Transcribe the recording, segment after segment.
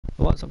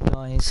What's up,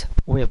 guys?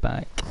 We're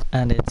back,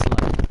 and it's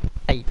like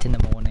 8 in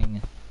the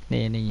morning,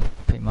 nearly,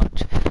 pretty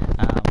much.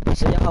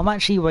 So yeah, I'm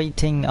actually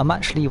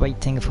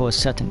waiting for a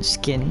certain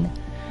skin.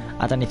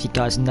 I don't know if you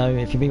guys know,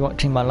 if you've been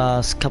watching my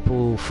last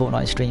couple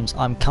Fortnite streams,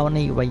 I'm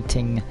currently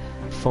waiting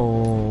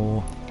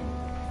for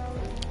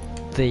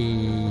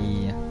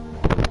the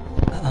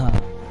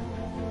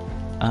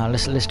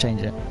let's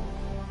change it.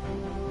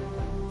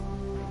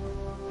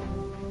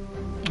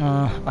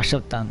 I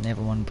should have done the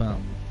other one, but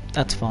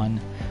that's fine.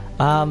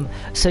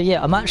 So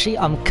yeah,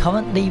 I'm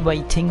currently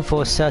waiting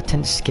for a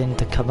certain skin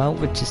to come out,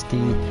 which is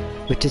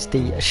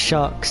the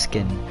shark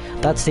skin.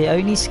 That's the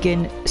only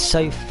skin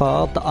so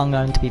far that I'm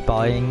going to be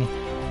buying.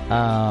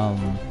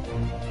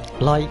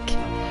 Like,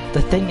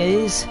 the thing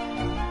is,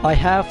 I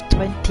have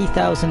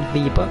 20,000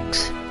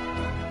 V-Bucks.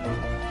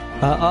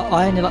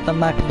 I only like the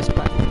Magnus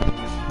back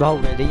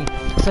already.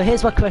 So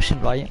here's my question,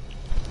 right?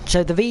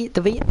 So okay,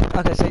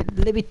 so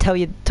let me tell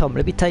you, Tom,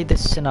 let me tell you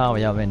this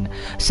scenario I'm in.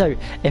 So,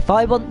 if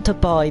I want to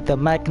buy the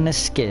Magnus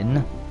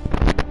skin,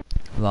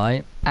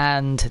 right,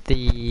 and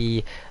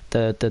the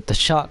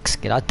shark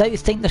skin, I don't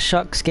think the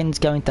shark skin's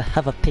going to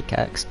have a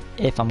pickaxe,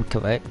 if I'm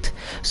correct.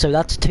 So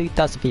that's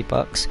 2,000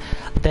 V-Bucks.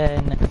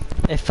 Then,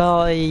 if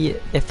I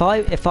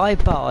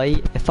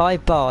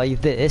buy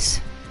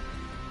this,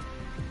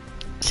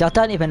 see, I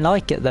don't even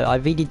like it though. I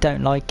really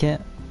don't like it.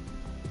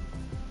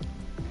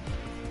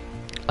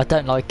 I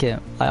don't like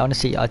it. I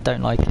honestly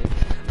don't like it.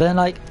 But then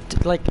like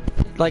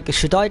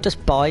should I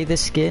just buy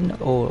this skin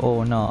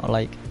or not?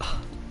 Like,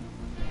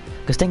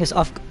 because thing is,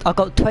 I've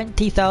got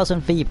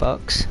 20,000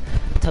 V-Bucks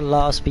to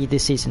last me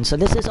this season. So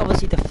this is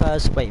obviously the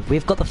first wave.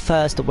 We've got the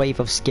first wave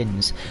of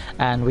skins,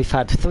 and we've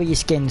had 3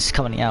 skins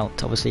coming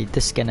out. Obviously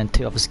this skin and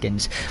 2 other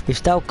skins. We've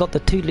still got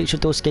the 2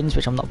 luchador skins,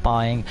 which I'm not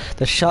buying.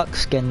 The shark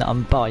skin that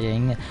I'm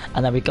buying,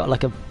 and then we got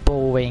like a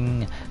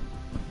boring,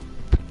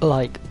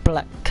 like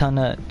black kind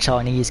of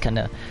Chinese kind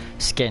of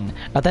skin.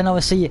 And then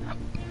obviously,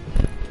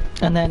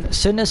 and then as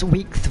soon as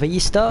week 3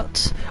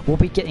 starts, we'll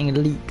be getting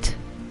leaked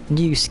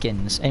new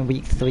skins in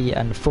week 3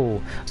 and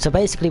 4. So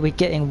basically we're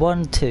getting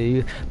 1,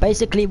 2,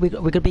 basically we're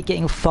going to be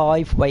getting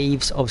 5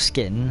 waves of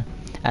skin,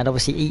 and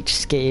obviously each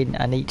skin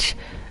and each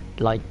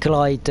like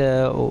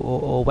glider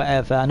or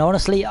whatever. And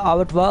honestly, I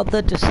would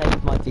rather just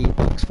save my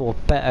V-Bucks for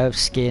better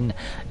skin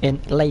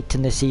late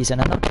in the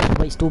season, and not just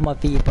waste all my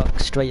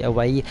V-Bucks straight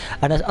away.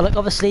 And like,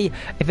 obviously,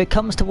 if it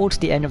comes towards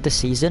the end of the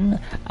season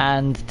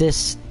and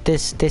this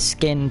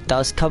skin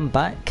does come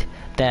back,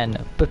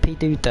 then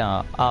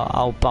Boopy-doo-dah,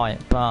 I'll buy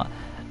it. But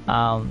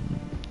I'm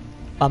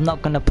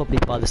not gonna probably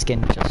buy the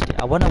skin just yet.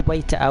 I want to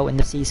wait it out in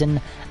the season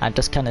and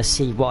just kind of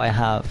see what I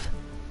have,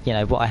 you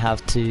know, what I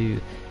have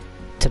to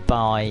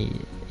buy.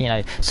 You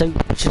know, so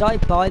should I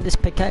buy this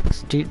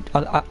pickaxe?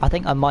 I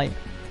think I might.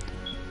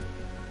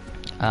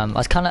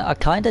 I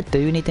kind of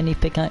do need a new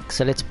pickaxe,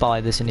 so let's buy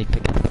this new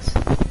pickaxe.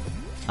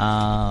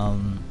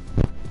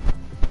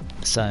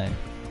 So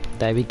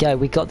there we go.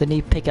 We got the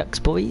new pickaxe,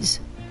 boys.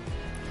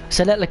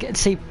 So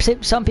see,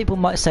 some people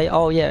might say,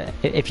 oh yeah,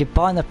 if you're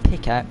buying the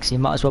pickaxe, you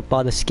might as well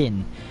buy the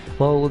skin.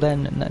 Well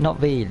then,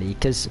 not really,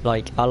 because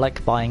like I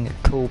like buying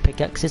cool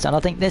pickaxes, and I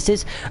think this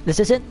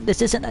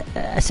isn't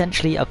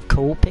essentially a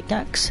cool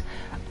pickaxe,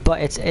 but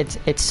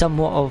it's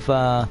somewhat of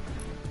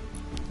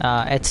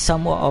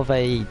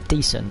a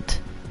decent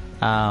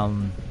where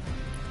am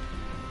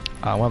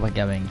I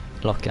going?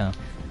 Locker.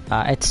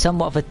 It's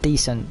somewhat of a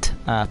decent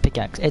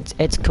pickaxe.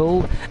 It's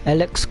cool. It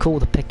looks cool,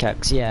 the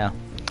pickaxe, yeah.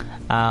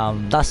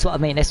 That's what I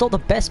mean. It's not the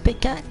best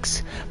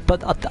pickaxe,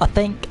 but I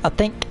think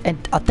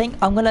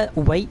I'm gonna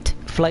wait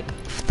for like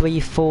 3,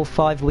 4,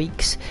 5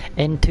 weeks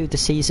into the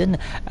season,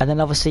 and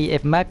then obviously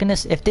if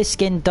this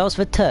skin does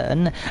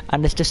return,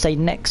 and let's just say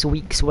next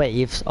week's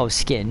waves of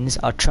skins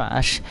are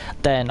trash,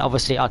 then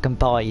obviously I can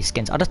buy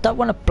skins. I just don't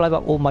want to blow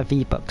up all my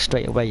V-Bucks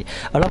straight away.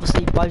 And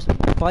obviously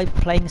by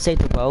playing Save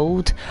the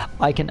World,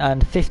 I can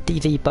earn 50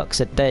 V-Bucks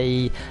a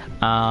day.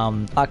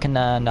 I can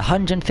earn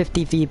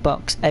 150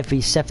 V-Bucks every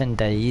 7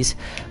 days.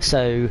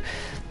 So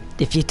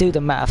if you do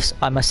the maths,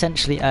 I'm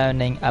essentially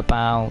earning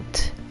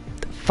about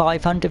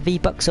 500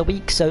 V-Bucks a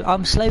week. So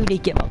I'm slowly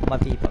getting my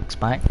V-Bucks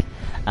back.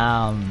 What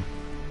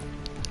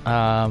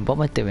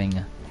am I doing?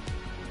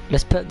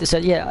 Let's put this. So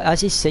yeah,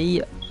 as you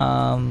see,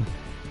 let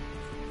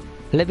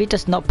me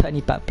just not put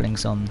any back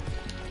blings on.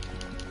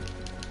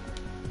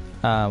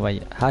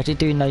 Wait, how do you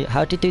do the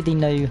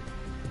no?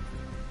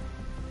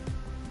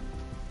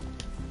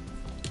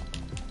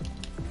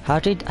 How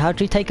do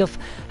you take off?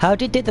 How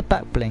do you do the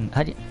back bling?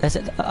 I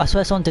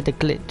swear someone did a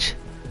glitch.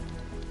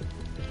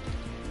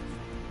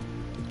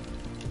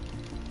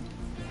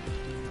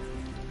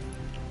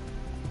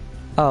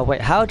 Oh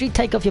wait, how do you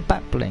take off your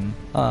back bling?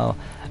 Oh,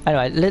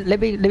 anyway, let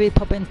me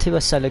pop into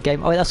a solo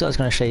game. Oh, that's what I was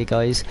going to show you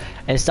guys.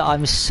 Is that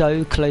I'm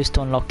so close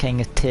to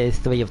unlocking tier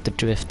 3 of the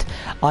drift.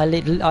 I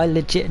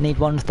legit need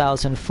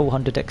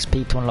 1,400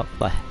 XP to unlock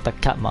the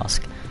cat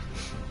mask.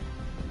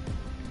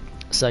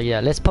 So yeah,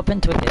 let's pop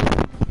into a game.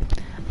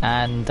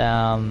 And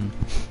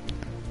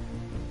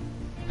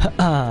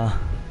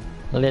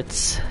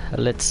let's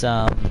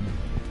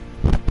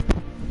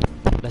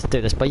let's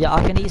do this. But yeah,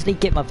 I can easily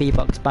get my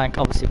V-Bucks back,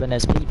 obviously when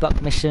there's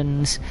V-Buck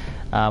missions,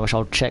 which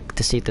I'll check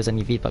to see if there's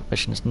any V-Buck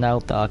missions now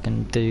that I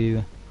can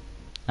do.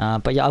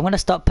 But yeah, I'm going to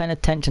start paying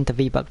attention to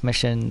V-Buck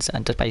missions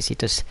and just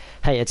basically just,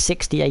 hey, it's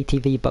 60, 80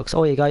 V-Bucks.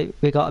 Oh, we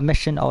got a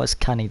mission. Oh, it's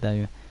canny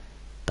though.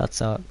 That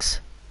sucks.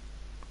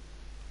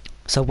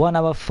 So 1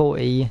 hour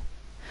 40.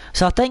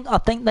 So I think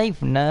they've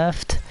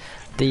nerfed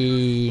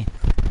the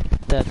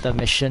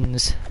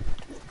missions.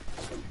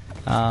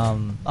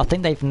 I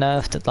think they've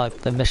nerfed like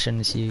the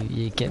missions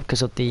you get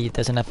because of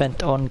there's an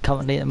event on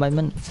currently at the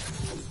moment.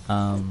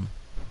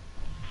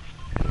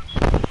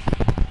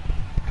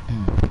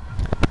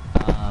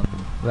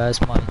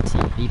 Where's my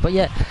TV? But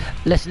yeah,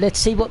 let's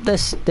see what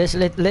let's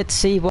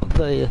see what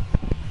the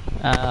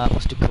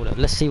what's to call it?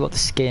 Let's see what the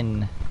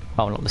skin.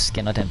 Oh, not the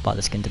skin. I didn't buy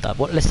the skin to that.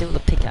 Let's see what the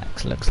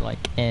pickaxe looks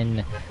like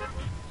in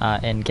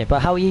game. But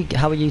how are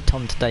you,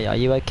 Tom, today? Are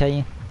you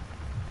okay?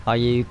 Are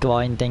you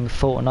grinding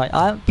Fortnite?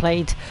 I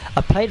played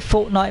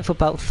Fortnite for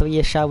about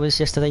 3-ish hours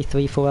yesterday,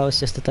 3-4 hours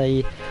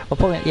yesterday. Well,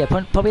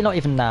 probably not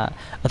even that.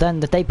 But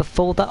then the day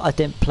before that, I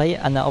didn't play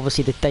it, and then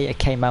obviously the day it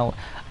came out,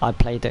 I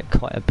played it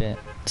quite a bit.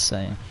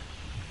 So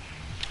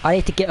I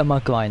need to get on my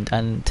grind,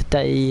 and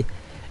today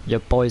your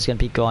boy's gonna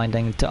be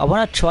grinding. I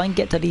want to try and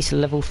get to at least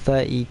level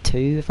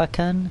 32 if I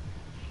can.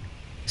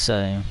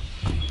 So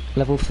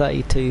level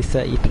 32,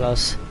 30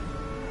 plus.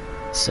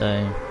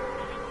 So.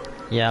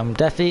 Yeah, I'm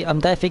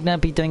definitely gonna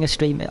be doing a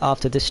stream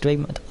after this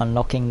stream,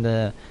 unlocking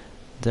the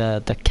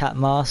cat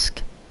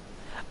mask.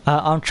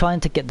 I'm trying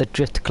to get the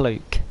drift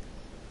cloak.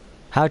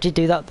 How'd you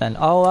do that then?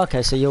 Oh,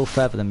 okay, so you're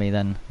further than me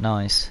then.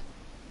 Nice.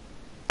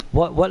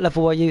 What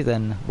level are you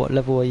then? What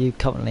level are you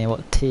currently?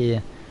 What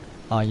tier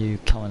are you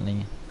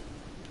currently?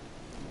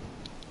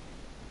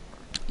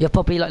 You're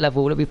probably like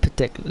level. Let me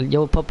predict.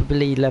 You're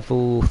probably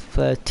level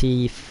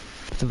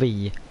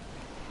 33,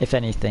 if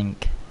anything.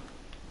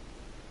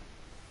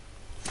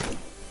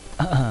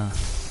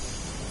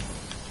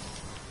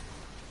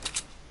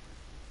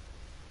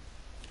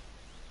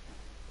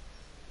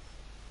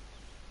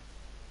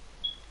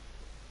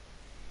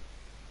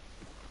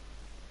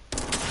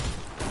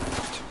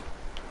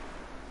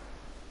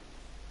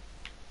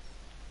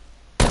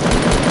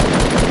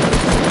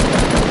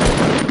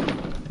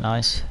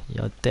 Nice,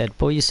 you're dead,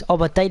 boys. Oh,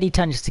 my daily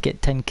challenge is to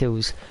get 10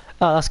 kills.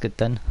 Oh, that's good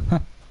then.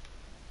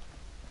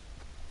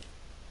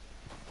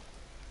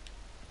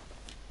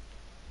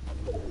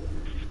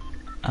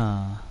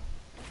 Ah.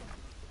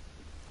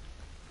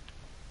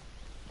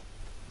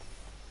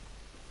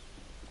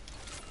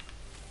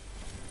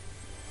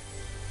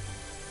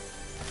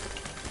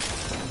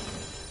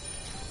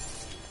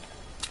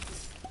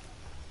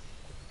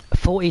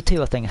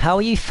 $42, I think. How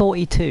are you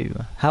 42?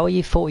 How are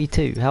you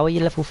 42? How are you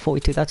level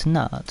 42? That's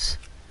nuts.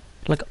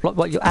 Like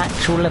what your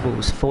actual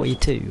level's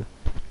 42?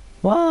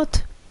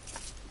 What?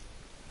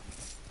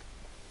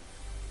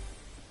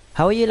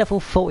 How are you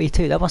level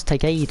 42? That must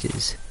take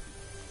ages.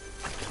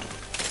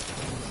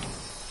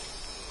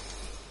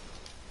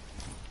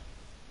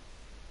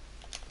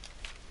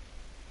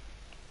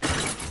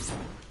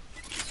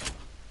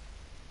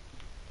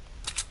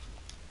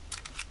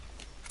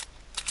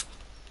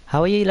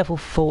 How are you level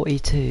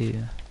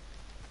 42?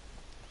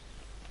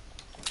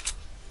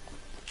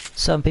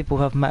 Some people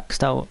have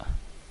maxed out.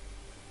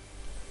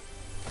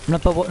 No,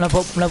 but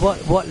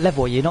what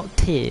level are you? Not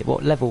tier.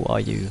 What level are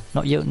you?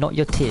 Not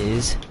your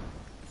tiers.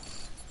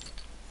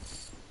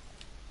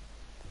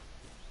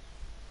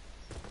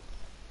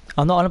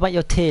 I'm not on about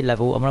your tier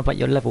level. I'm on about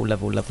your level.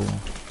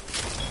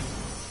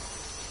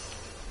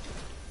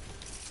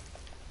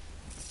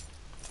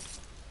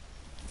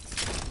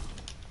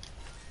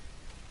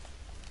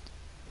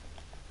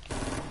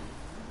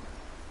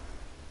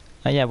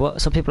 Yeah, well,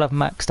 some people have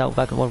maxed out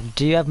Ragnarok. Well,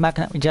 do you have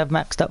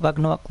maxed out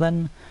Ragnarok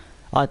then?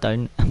 I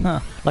don't.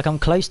 Like I'm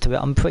close to it.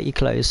 I'm pretty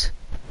close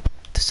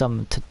to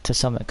some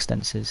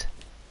extenses.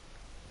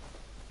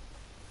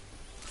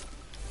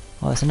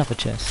 Oh, there's another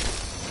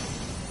chest.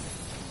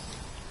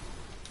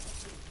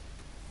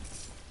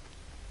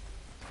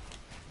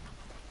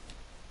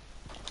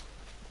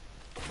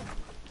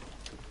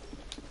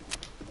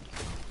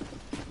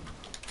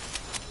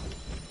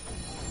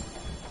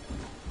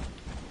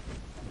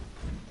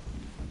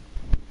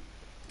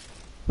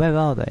 Where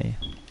are they?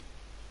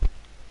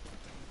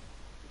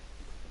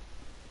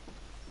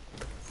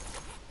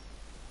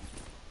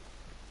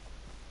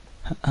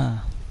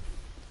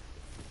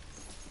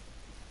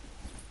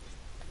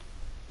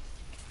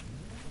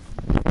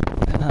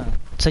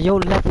 So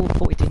you're level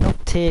 42,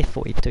 not tier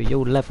 42,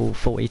 you're level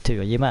 42,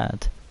 are you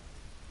mad?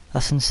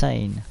 That's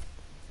insane.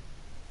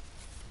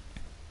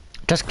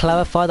 Just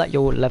clarify that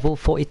you're level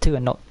 42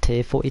 and not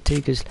tier 42,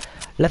 because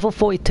level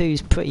 42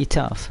 is pretty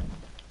tough.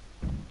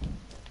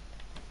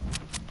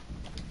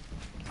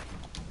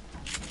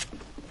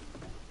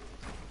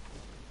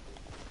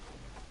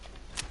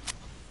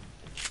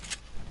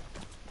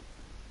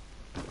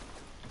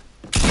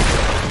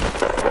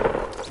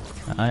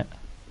 Alright.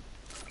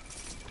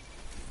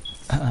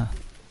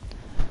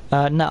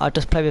 No, I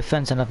just play with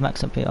friends and I've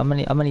maxed up here. I'm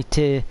only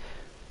tier.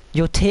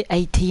 You're tier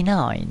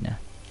 89.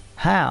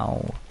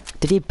 How?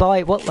 Did he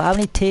buy, what, how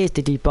many tiers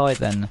did he buy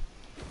then?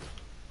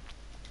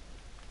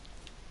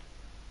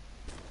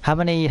 How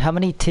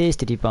many tiers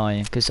did he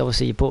buy? Because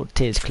obviously he bought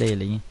tiers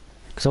clearly.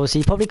 Because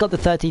obviously he probably got the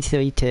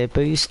 33 tier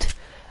boost,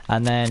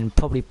 and then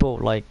probably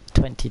bought like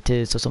 20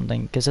 tiers or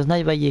something. Because there's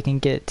no way you can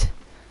get.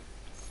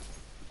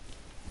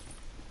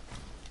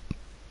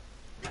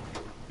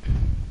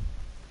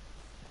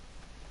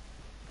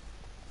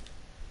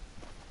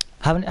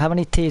 How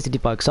many tiers did he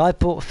buy? Because I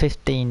bought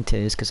 15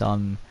 tiers because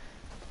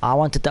I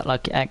wanted that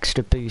like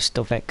extra boost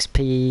of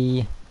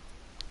XP.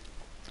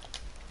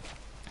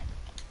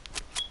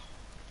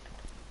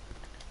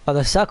 Oh,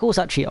 the circle's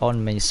actually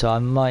on me, so I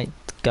might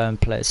go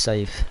and play it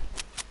safe.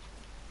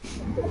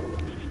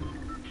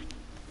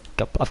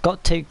 I've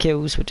got 2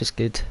 kills, which is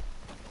good.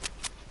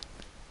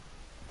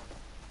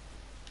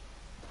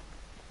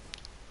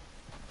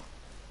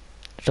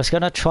 Just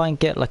gonna try and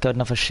get like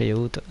another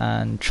shield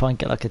and try and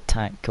get like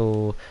attack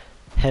or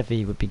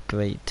heavy would be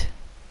great.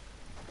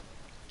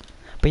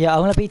 But yeah,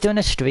 I'm gonna be doing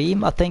a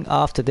stream, I think,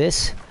 after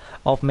this,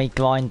 of me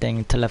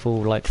grinding to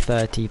level like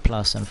 30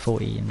 plus and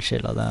 40 and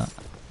shit like that.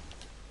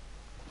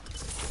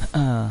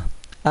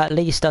 At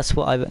least that's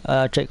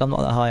what Jake, I'm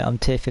not that high, I'm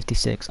tier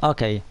 56.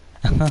 Okay.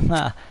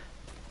 I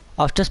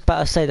was just about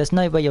to say, there's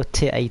no way you're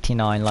tier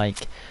 89,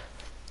 like,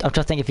 I'm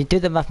trying to think, if you do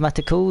the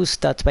mathematicals,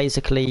 that's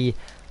basically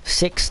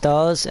 6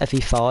 stars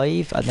every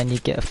 5, and then you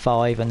get a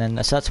 5, and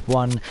then, so that's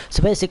 1.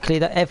 So basically,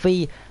 that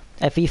every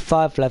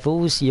 5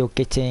 levels, you're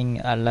getting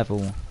a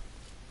level.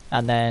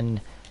 And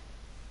then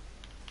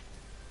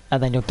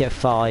you'll get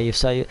 5,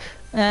 so,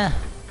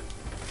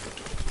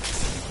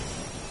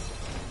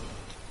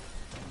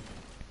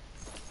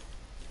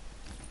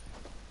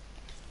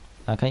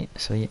 Okay,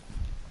 sweet.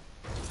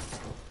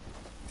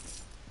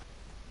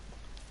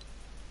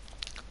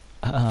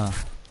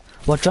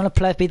 Well, do you want to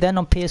play with me then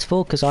on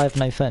PS4? Because I have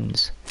no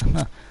friends.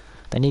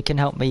 Then you can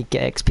help me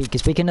get XP,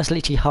 because we can just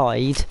literally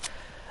hide.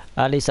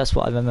 At least that's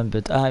what I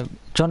remembered. Do you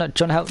want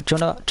to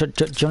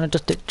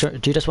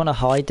just want to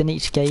hide in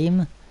each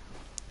game?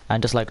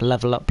 And just like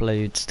level up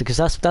loads? Because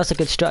that's a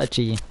good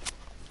strategy.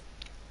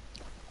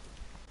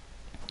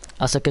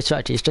 That's a good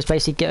strategy. It's just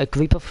basically get a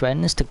group of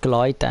friends to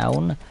glide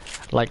down.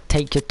 Like,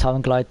 take your time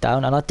and glide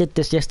down. And I did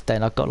this yesterday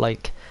and I got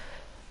like...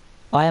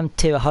 I am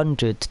tier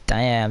 100.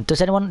 Damn.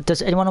 Does anyone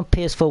on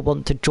PS4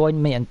 want to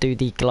join me and do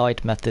the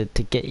glide method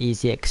to get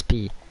easy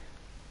XP?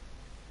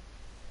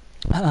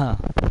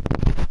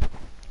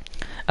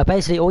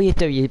 Basically, all you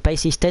do, you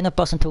basically stay in a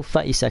bus until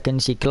 30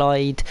 seconds, you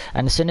glide,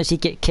 and as soon as you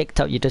get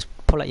kicked out, you just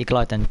pull out your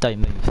glide and don't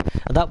move.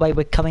 And that way,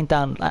 we're coming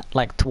down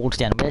like towards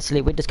the end.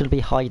 Basically, we're just going to be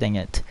hiding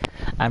it.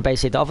 And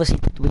basically, obviously,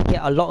 we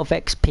get a lot of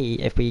XP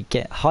if we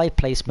get high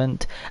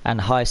placement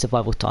and high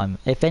survival time.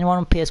 If anyone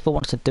on PS4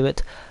 wants to do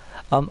it,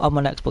 I'm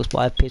on Xbox, but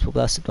I have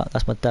PS4.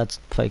 That's my dad's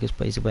focus,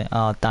 basically.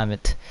 Ah, damn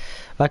it.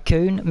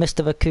 Raccoon,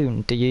 Mr.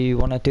 Raccoon, do you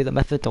want to do the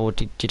method, or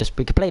do you just...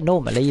 We could play it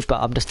normally,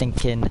 but I'm just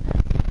thinking...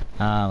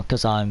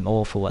 because I'm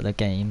awful at the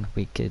game,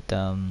 we could...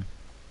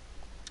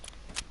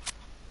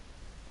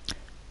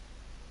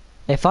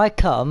 If I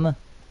come in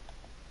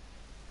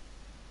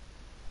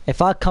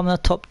the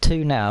top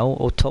 2 now,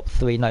 or top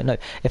 3, no.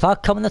 If I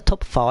come in the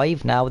top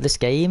 5 now with this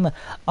game,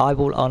 I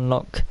will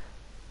unlock...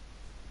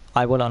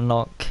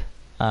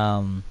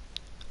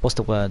 what's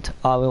the word?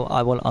 I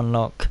will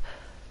unlock...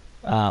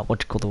 what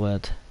do you call the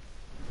word?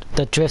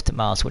 The drift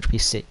mask, which would be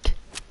sick.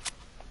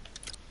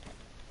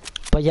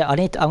 But yeah, I'm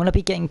gonna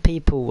be getting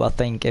people. I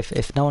think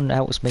if no one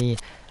helps me,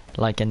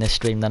 like in this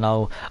stream, then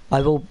I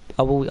will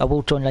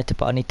join later.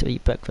 But I need to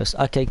eat breakfast.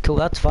 Okay, cool,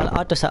 that's fine.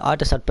 I just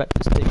had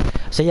breakfast too.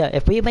 So yeah,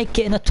 if we make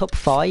it in the top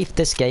 5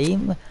 this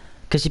game,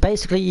 because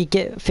you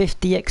get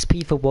 50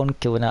 XP for 1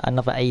 kill and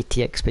another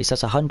 80 XP, so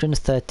that's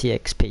 130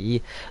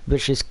 XP,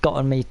 which has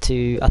gotten me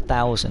to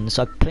 1,000.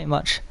 So pretty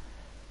much.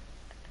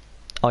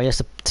 Oh yes,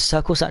 the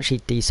circle's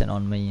actually decent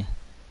on me.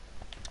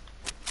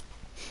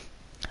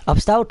 I'm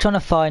still trying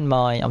to find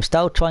my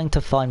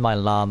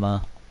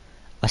llama.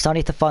 I still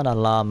need to find a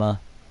llama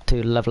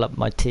to level up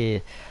my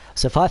tier.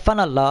 So if I find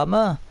a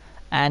llama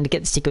and get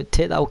the secret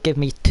tier, that will give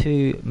me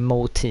 2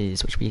 more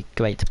tiers, which would be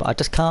great. But I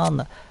just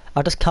can't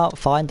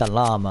find a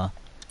llama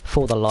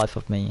for the life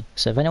of me.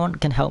 So if anyone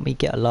can help me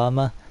get a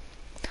llama,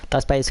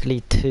 that's basically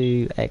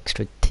 2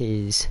 extra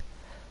tiers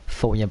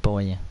for your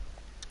boy.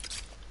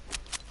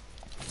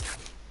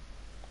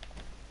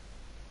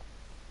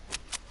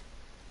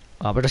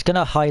 We're just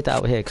gonna hide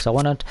out here because I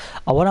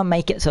wanna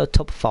make it to the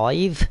top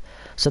 5,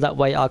 so that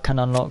way I can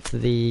unlock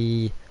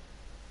the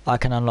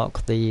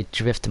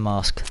drift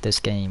mask this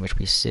game, which would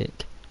be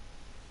sick.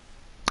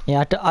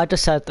 Yeah, I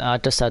just had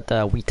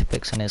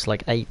Weetabix and it's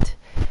like 8.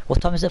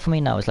 What time is it for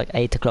me now? It's like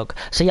 8 o'clock.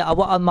 So yeah,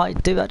 what I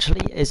might do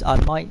actually is I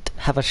might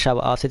have a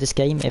shower after this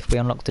game if we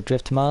unlock the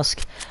drift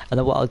mask, and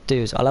then what I'll do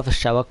is I'll have a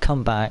shower,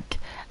 come back,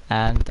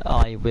 and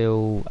I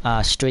will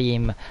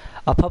stream.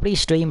 I'll probably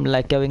stream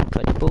Lego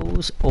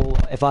Incredibles, or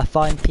if I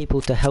find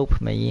people to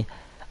help me,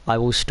 I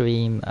will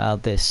stream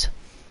this.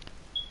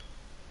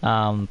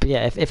 But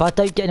yeah, if I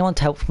don't get anyone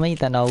to help me,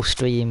 then I'll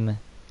stream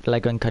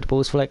Lego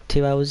Incredibles for like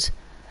 2 hours,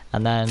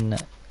 and then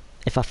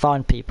if I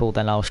find people,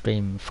 then I'll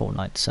stream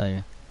Fortnite.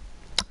 So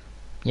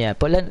yeah,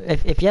 but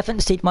if you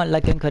haven't seen my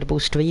Lego Incredible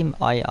stream,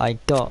 I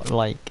got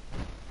like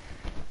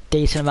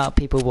decent amount of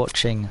people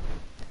watching.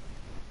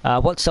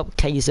 What's up,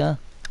 Kaiser?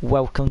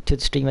 Welcome to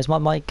the stream. Is my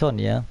mic on?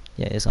 Yeah,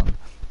 it is on.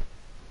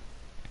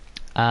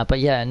 But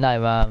yeah,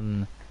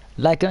 no.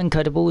 Lego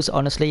Incredibles.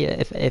 Honestly,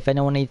 if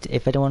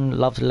anyone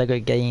loves Lego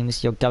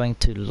games, you're going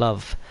to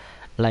love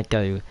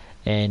Lego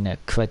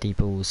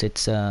Incredibles.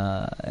 It's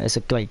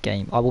a great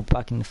game. I will be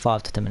back in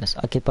 5 to 10 minutes.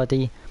 Okay,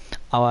 buddy.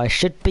 I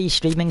should be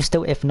streaming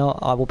still. If not,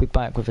 I will be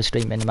back with a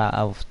stream in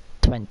about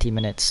 20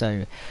 minutes.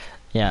 So,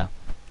 yeah.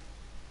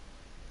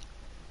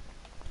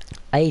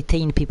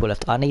 18 people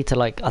left. I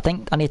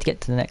think I need to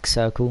get to the next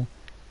circle,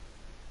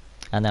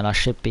 and then I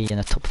should be in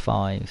the top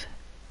 5.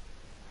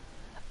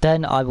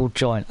 Then I will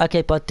join.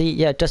 Okay, buddy.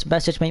 Yeah, just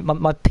message me.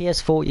 My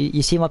PS4.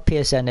 You see my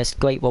PSN. It's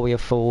Great Warrior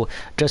 4.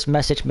 Just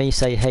message me.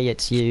 Say hey,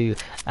 it's you,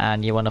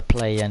 and you want to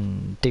play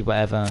and do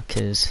whatever.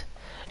 Cause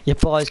your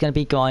boy's gonna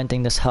be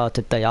grinding this hard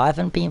today. I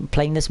haven't been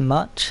playing this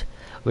much,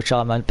 which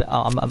I'm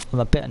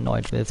a bit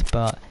annoyed with.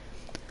 But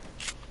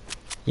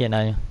you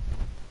know,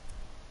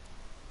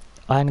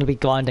 I'm gonna be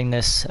grinding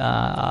this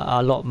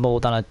a lot more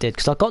than I did.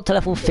 Cause I got to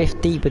level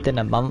 50 within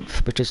a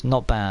month, which is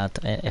not bad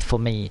for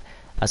me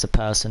as a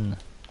person.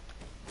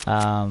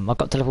 I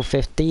got to level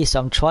 50, so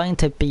I'm trying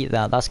to beat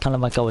that. That's kind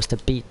of my goal, is to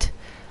beat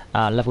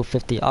level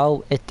 50.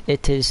 Oh,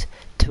 it is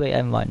 2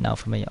 AM right now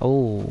for me.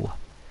 Oh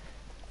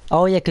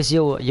yeah, because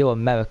you're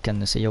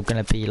American, so you're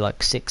gonna be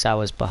like 6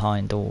 hours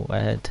behind or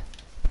ahead.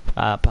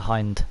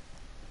 Behind.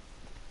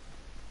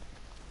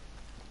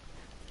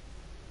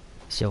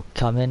 So you're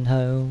coming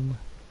home.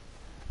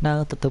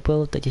 Now that the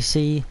world that you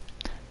see,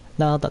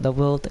 now that the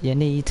world that you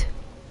need,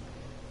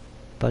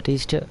 but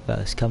he's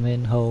just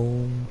coming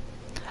home.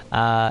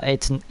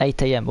 It's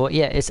 8 AM. Well,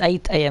 yeah, it's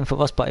 8 AM for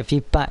us, but if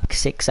you back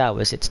 6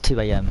 hours, it's 2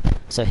 AM.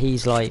 So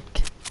he's like...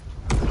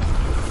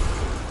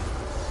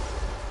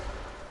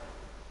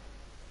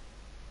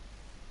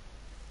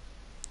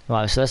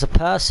 Right, so there's a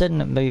person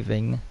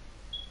moving.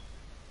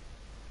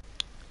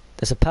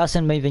 There's a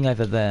person moving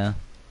over there.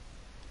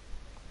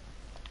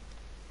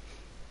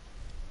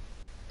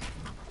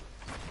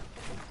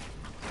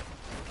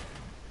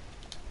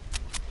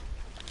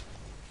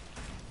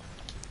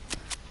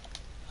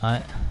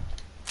 Right.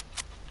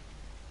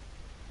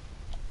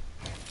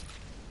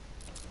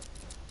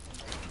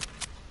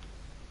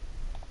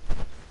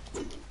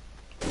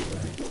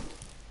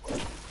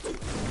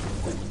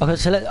 Okay,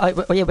 so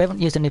yeah, we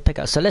haven't used a new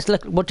pickaxe. So let's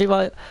look. What do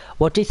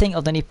you think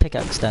of the new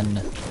pickaxe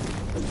then?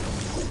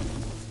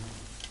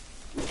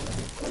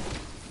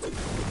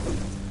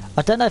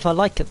 I don't know if I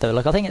like it though.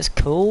 Like, I think it's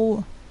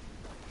cool,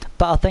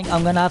 but I think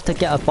I'm gonna have to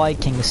get a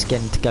Viking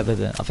skin to go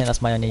with it. I think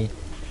that's my only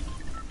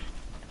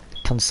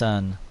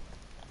concern.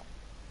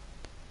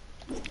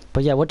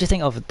 But yeah, what do you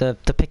think of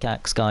the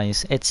pickaxe,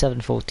 guys? It's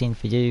 7:14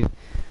 for you.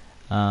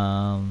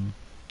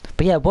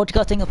 But yeah, what do you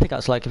guys think of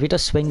pickaxe? Like, if you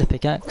just swing the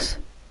pickaxe.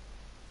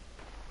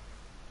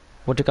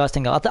 What do you guys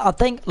think? I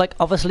think, like,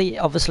 obviously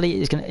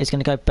it's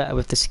gonna go better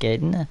with the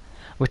skin,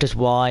 which is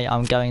why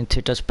I'm going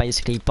to just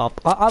basically buff.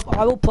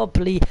 I will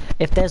probably,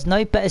 if there's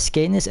no better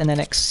skins in the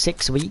next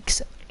 6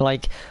 weeks,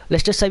 like,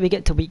 let's just say we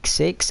get to week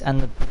 6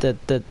 and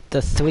the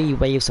 3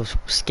 waves of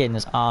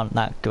skins aren't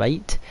that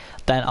great,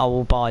 then I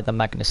will buy the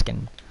Magnus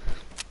skin.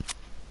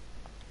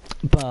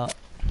 But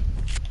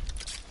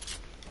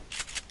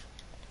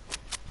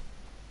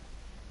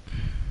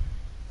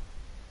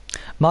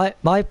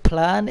my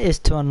plan is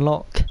to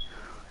unlock.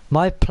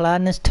 My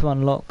plan is to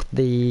unlock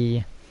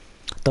the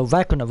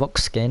Ragnarok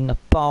skin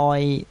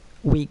by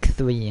week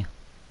 3.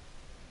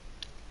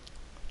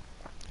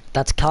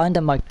 That's kind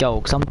of my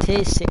goal, because I'm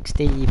tier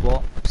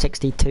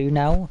 62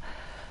 now,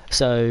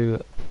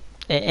 so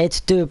it's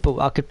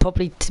doable. I could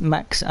probably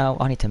max out.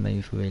 I need to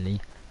move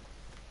really.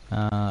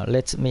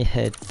 Let me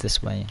head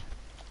this way.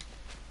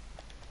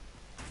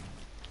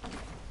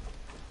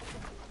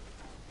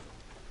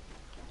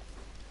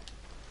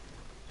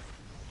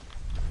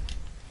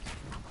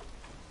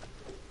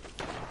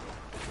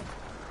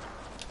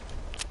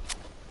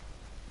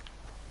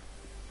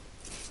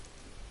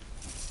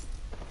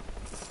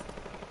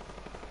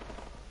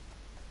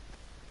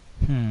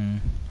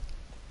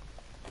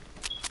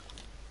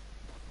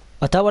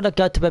 I don't want to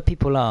go to where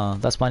people are.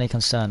 That's my only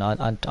concern.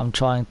 I'm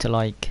trying to,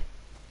 like,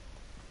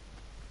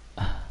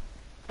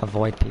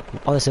 avoid people.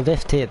 Oh, there's a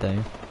rift here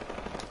though.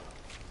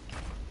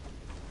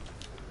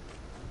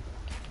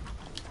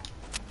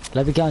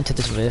 Let me go into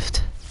this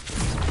rift,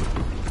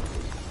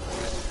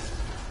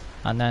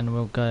 and then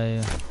we'll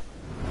go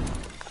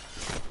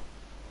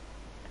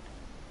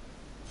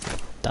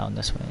down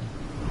this way.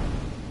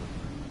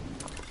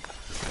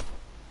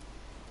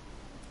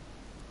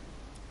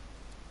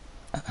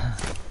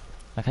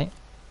 Okay.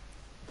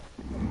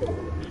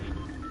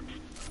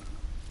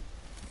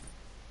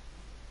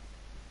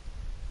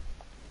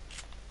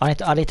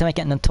 I need to make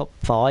it in the top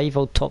 5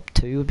 or top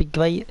 2 would be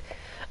great.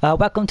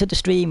 Welcome to the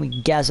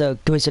stream, Gaza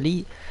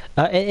Grizzly.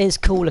 It is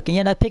cool looking.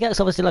 You know, pickaxe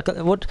obviously, like,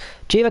 what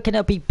do you reckon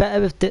it'll be better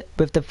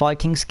with the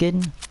Viking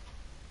skin?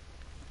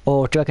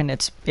 Or do you reckon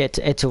it's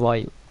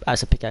alright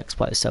as a pickaxe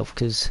by itself?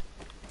 Because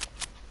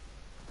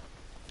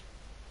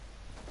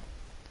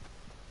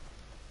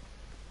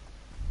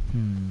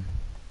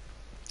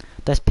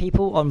there's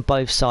people on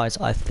both sides,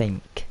 I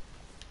think.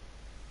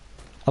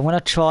 I'm gonna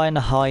try and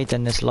hide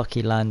in this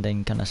lucky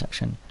landing kind of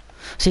section.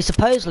 See,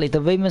 supposedly the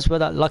rumors were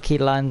that lucky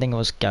landing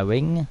was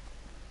going.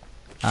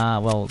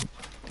 Well,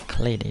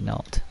 clearly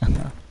not.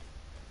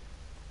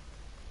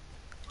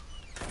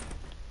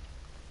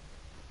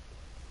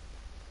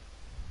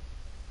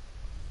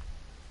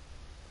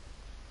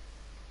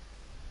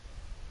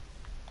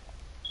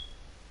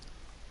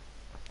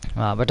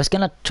 We're just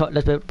gonna try.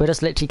 We're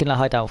just literally gonna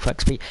hide out for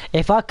XP.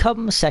 If I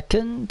come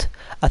second,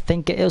 I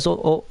think it is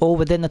all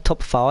within the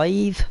top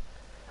 5.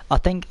 I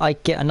think I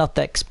get enough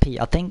XP.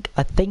 I think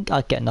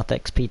I get enough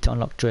XP to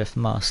unlock Drift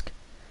Mask.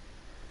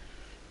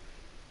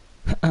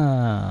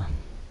 I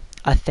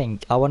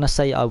think. I want to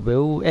say I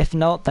will. If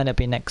not, then it'll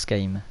be next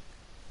game.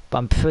 But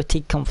I'm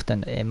pretty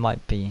confident it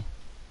might be.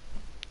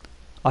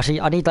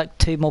 Actually, I need like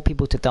 2 more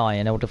people to die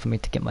in order for me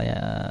to get my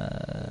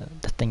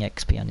the thing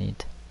XP I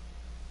need.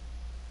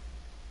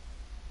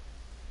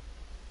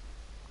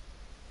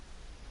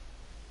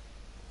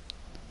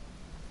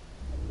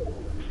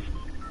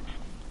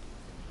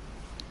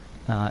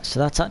 So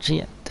that's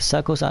actually, the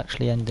circle's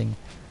actually ending.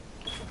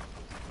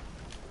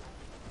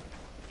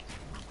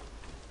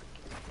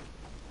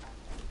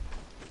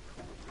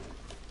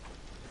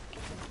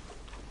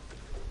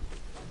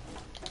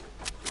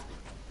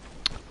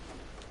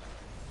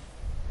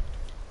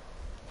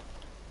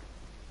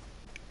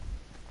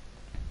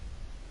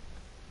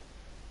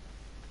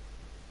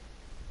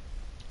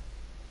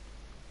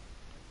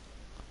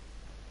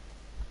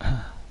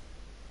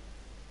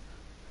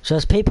 So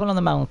there's people on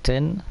the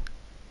mountain.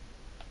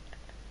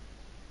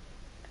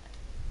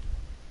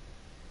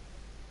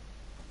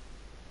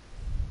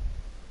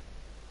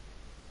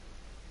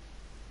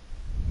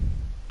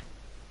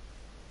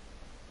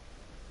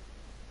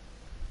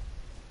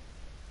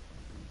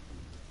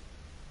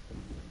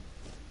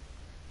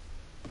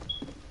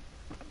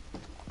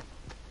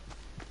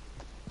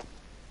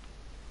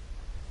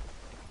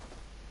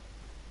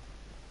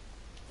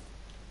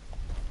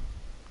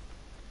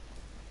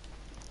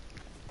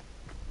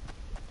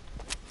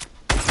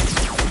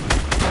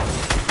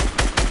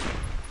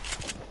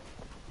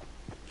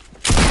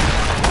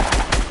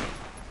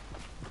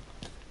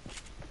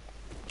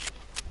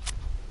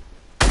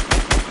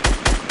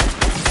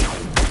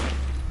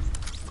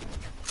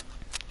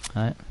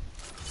 Right.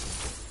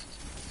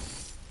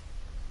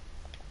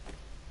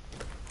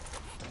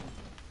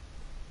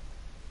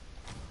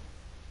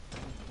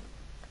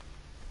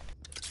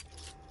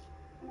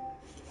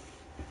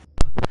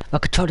 My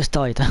controller's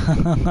died.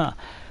 No.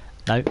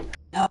 No.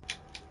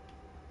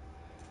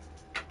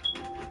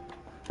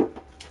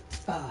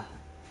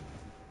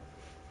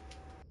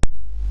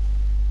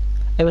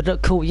 It would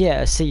look cool,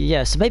 yeah. See,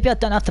 yeah. So maybe I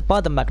don't have to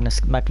buy the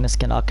Magnus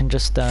skin. I can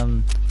just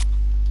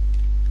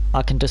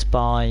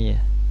buy.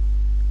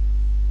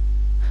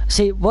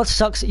 See, what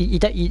sucks? You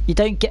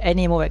don't get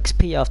any more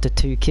XP after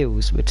 2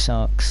 kills, which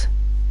sucks.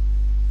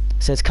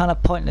 So it's kind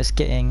of pointless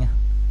getting.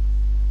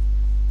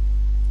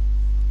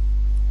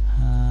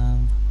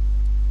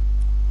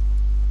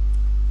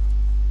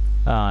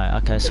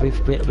 Alright, okay, so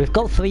we've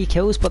got 3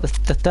 kills, but the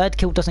 3rd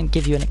kill doesn't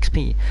give you an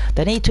XP.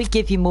 They need to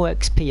give you more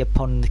XP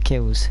upon the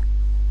kills.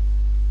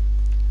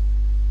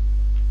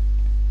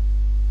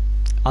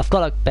 I've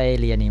got like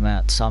barely any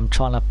mats, so I'm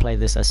trying to play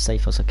this as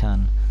safe as I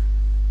can.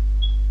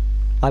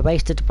 I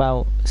wasted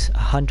about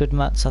 100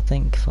 mats, I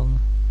think, from.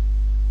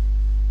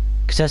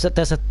 Because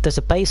there's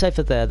a base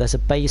over there. There's a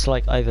base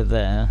like over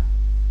there.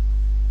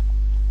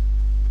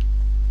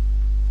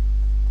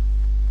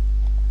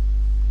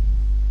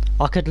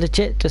 I could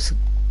legit just.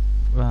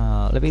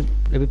 Let me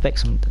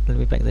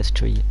back this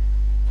tree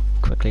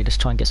quickly.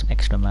 Just try and get some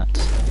extra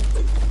mats.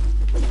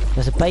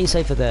 There's a base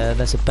over there.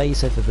 There's a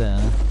base over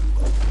there.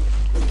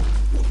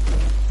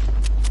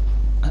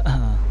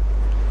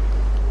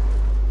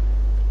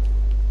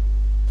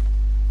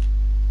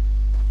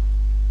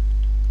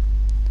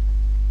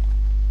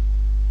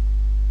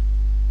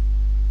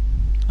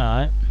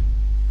 Alright.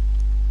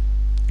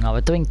 Now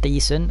we're doing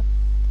decent.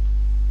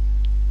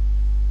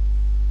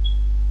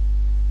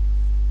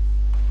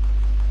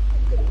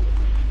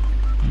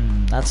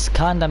 That's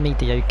kinda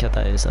mediocre,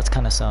 that is. That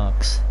kinda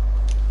sucks.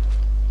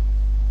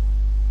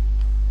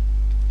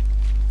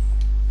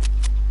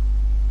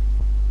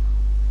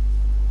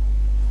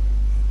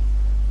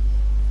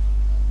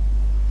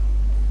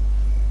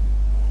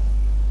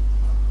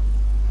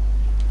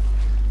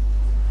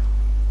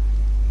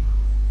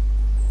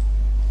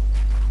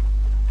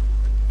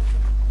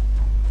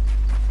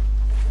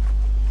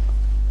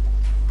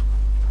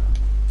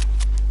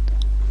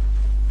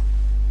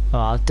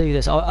 I'll do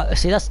this.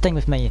 See, that's the thing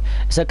with me.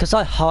 So, because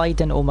I hide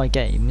in all my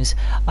games,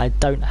 I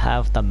don't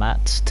have the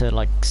mats to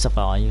like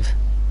survive.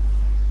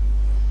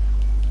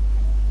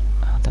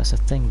 Oh, there's a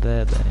thing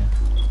there.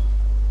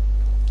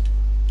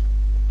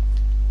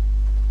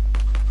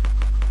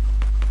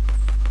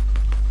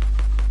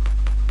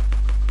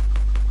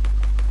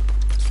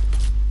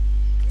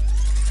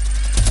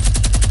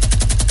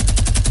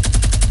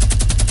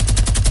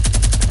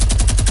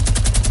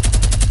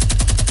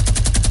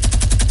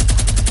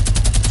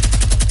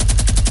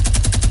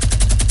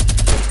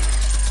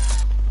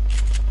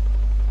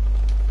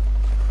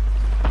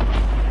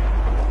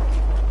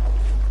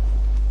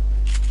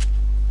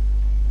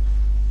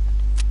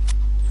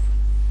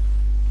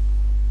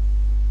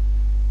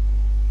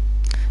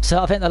 So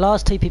I think the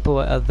last two people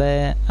are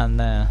there and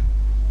there.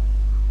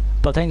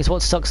 But the thing is,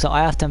 what sucks is that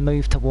I have to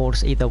move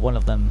towards either one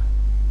of them.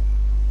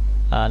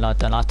 No, I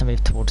don't. I have to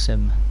move towards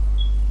him.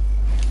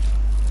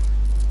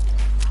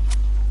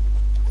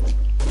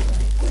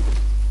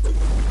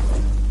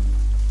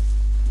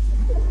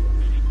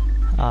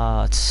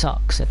 Ah, it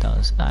sucks. It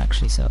does. It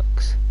actually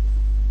sucks.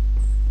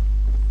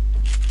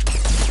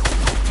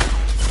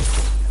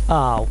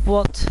 Ah,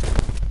 what?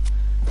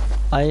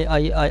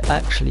 I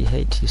actually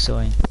hate you,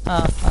 sorry.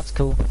 Ah, that's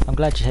cool. I'm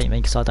glad you hate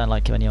me because I don't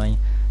like you anyway.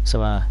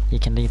 So you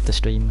can leave the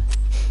stream.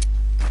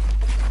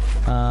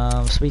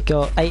 So we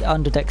got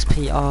 800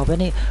 XP. Oh,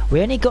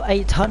 we only got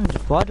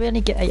 800. Why do we only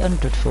get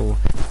 800 for?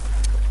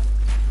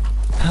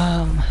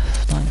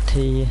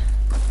 90.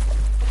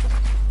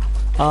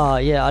 Ah,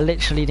 yeah. I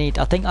literally need.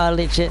 I think I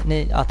legit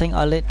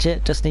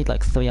just need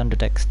like 300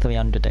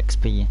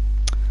 XP.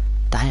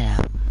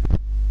 Damn.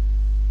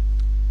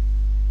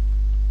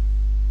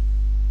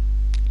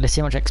 Let's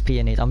see how much XP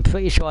I need. I'm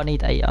pretty sure I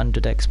need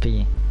 800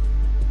 XP.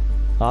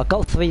 Oh, I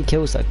got 3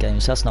 kills that game,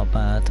 so that's not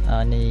bad.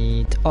 I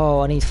need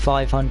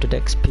 500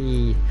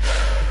 XP.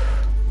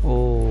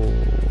 Oh.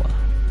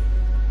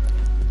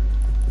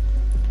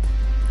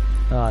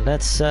 Alright,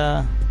 let's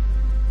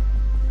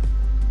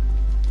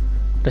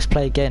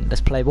play again.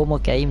 Let's play one more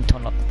game to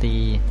unlock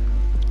the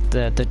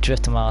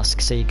drift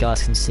mask, so you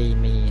guys can see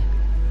me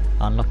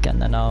unlock it,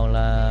 and then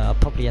I'll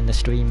probably end the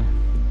stream,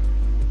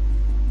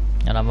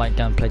 and I might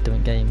go and play a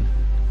different game.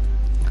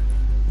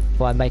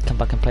 Or I may come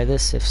back and play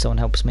this if someone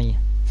helps me.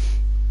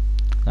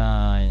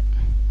 Right.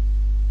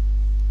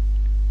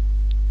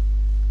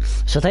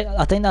 So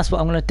I think that's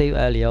what I'm gonna do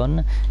early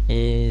on.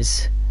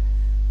 Is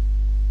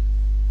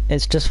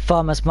just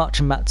farm as much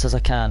mats as I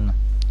can,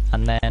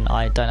 and then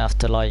I don't have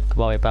to like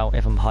worry about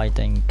if I'm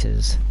hiding,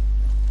 because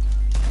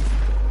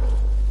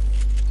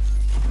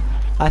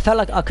I felt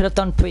like I could have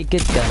done pretty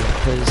good then,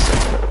 because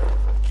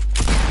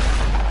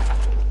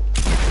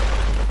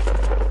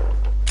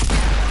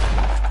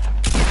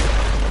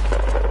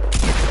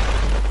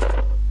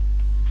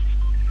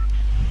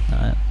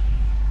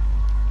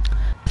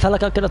I felt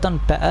like I could have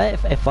done better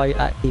if I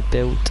actually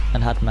built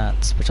and had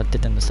mats, which I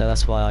didn't, so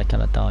that's why I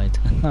kind of died.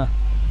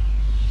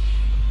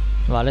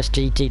 Right, let's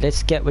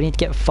GG. We need to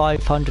get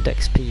 500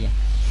 XP.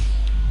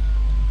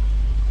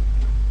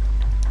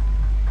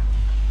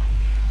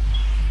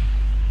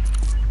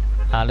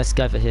 Let's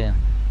go over here.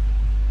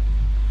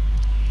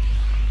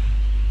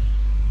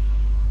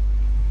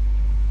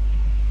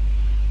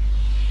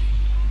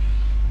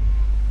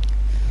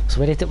 So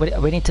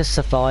we need to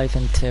survive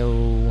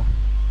until,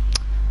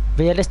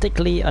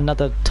 realistically,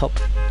 another top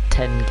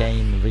 10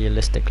 game,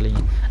 realistically,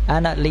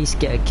 and at least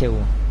get a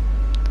kill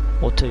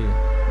or 2.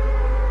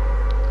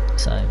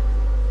 So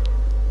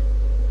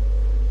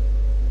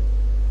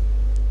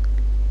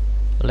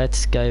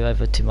let's go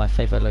over to my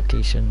favourite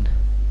location.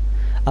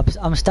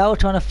 I'm still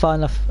trying to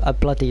find a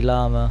bloody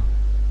llama.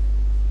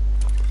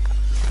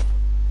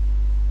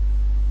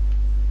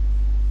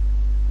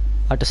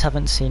 I just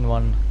haven't seen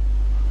one.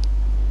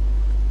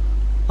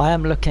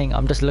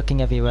 I'm just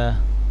looking everywhere.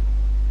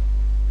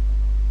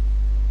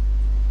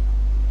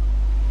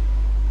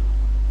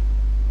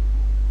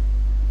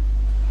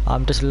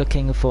 I'm just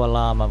looking for a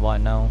llama right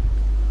now.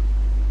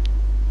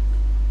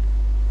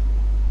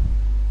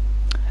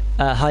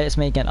 Hi, it's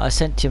me again. I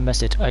sent you a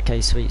message.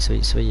 Okay, sweet.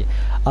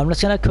 I'm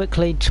just gonna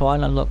quickly try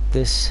and unlock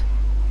this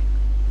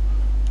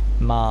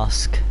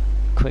mask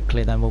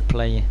quickly, then we'll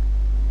play.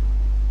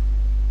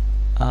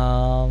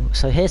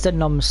 So here's the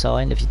num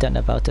sign. If you don't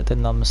know about it, the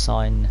num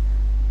sign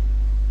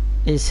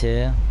is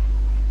here.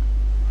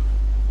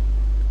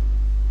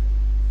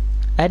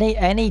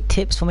 Any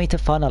tips for me to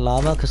find a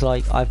llama? Because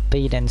like I've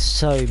been in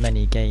so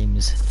many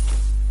games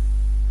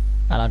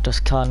and I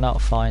just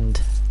cannot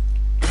find.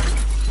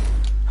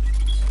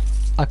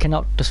 I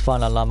cannot just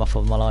find a llama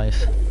for my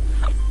life.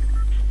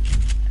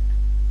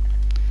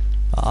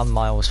 I'm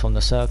miles from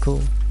the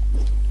circle.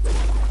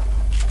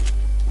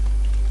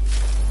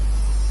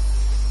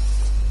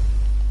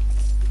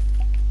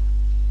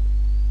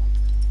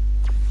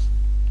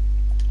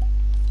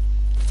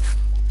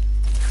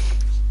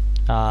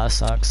 Ah, that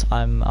sucks.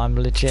 I'm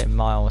legit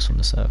miles from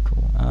the circle.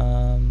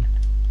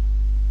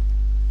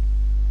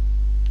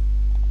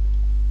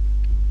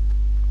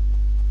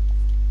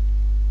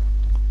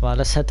 Well,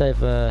 let's head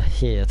over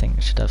here. I think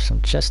we should have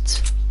some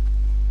chests.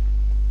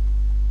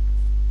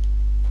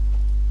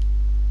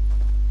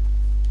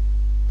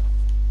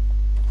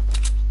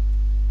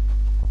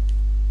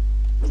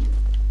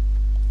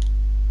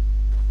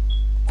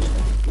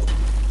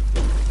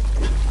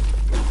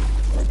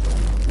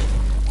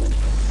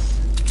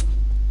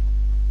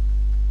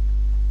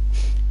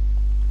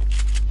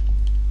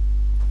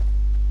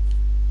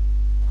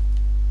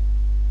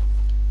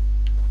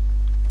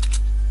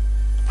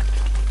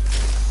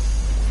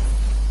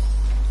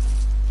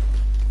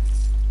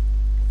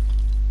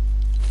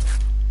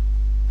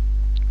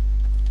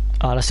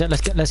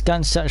 Let's go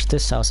and search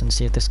this house and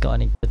see if this got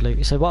any good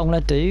loot. So what I'm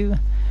gonna do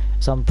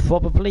is I'm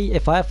probably,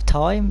 if I have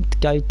time, to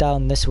go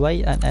down this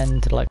way and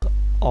end like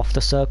off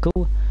the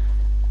circle,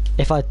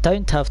 If I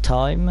don't have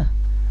time,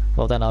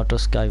 well then I'll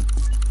just go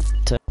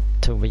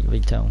to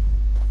retail.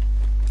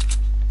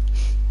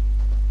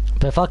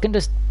 But if I can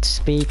just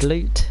speed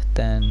loot,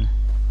 then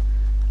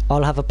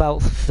I'll have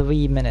about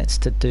 3 minutes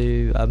to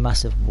do a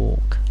massive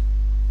walk.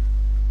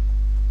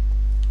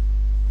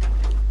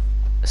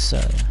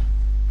 So,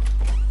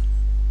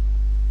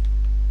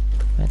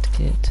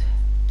 medkit.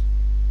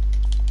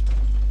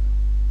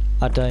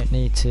 I don't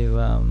need to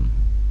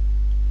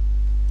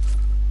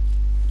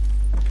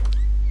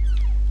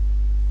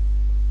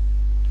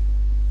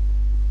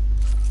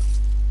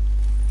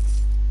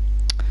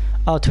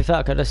oh, to be fair,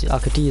 I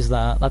could use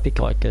that. That'd be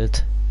quite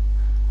good.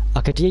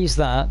 I could use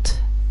that.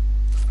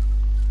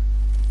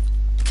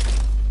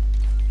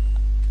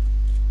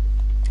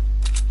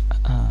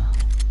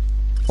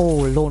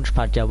 Oh,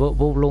 launchpad. Yeah,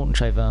 we'll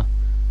launch over,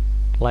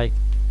 like,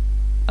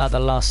 at the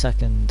last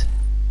second.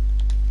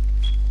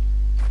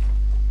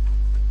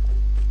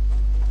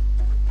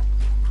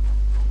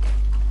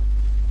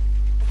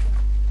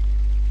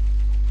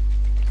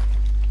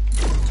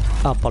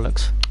 Oh,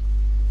 bollocks.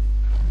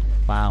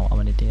 Wow, I'm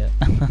an idiot.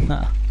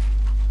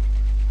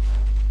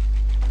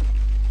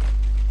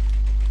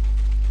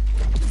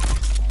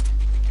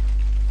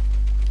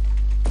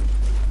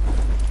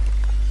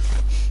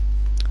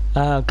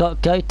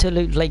 Go to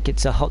Loot Lake,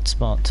 it's a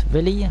hotspot.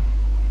 Really?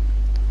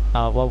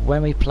 Oh, well,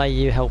 when we play,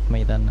 you help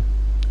me then.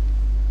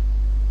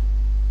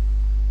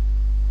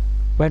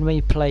 When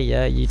we play,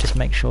 yeah, you just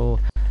make sure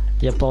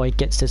your boy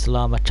gets this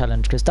llama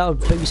challenge, because that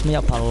would boost me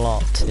up a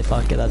lot if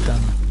I get that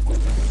done.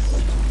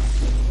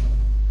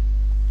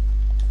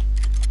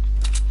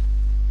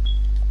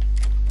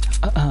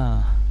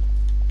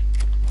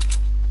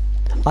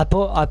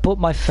 I bought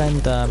my friend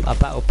a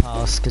battle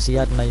pass because he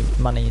had no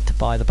money to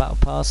buy the battle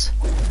pass,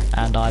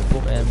 and I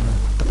bought him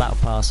the battle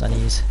pass, and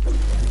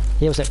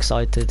he was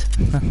excited.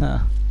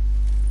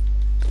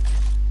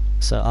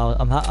 So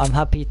I'm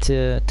happy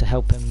to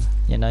help him.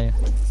 You know,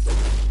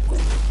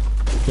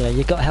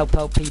 you got to help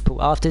out people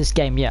after this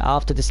game. Yeah,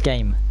 after this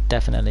game,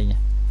 definitely.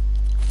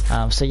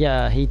 So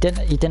yeah, he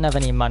didn't have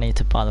any money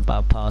to buy the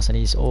battle pass, and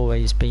he's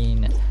always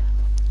been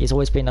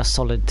a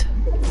solid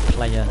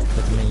player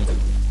with me.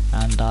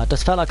 And I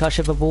just felt like I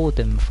should reward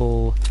him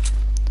for,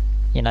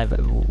 you know,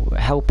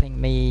 helping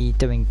me,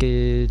 doing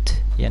good.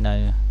 You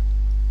know,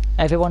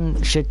 everyone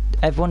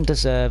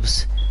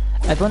deserves.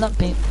 Everyone that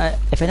been,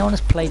 if anyone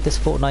has played this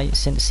Fortnite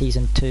since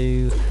season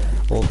 2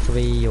 or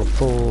 3 or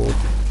 4,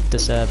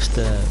 deserves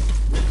to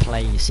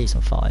play season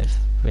 5.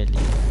 Really.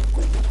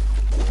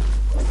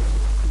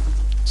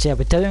 So yeah,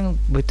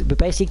 we're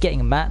basically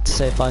getting mats.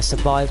 So if I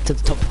survive to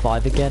the top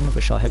 5 again,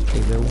 which I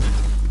hopefully will,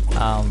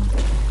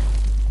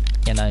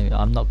 you know,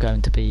 I'm not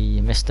going to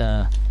be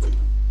Mr.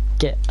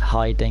 Get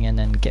hiding and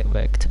then get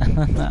wrecked.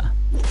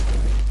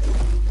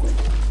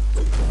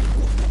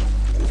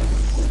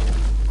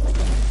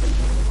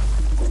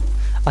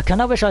 I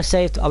kinda wish I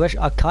saved.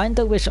 I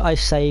kinda wish I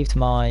saved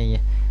my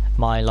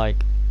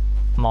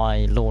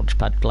launch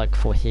pad like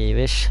for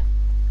here-ish,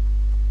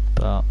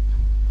 but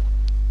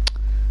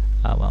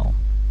oh well.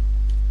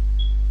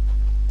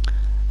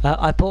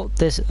 I bought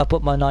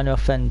my 9-year-old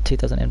friend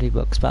 2,000 MD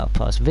bucks battle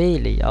pass.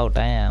 Really? Oh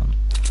damn.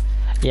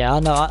 Yeah, I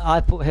know. I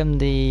bought him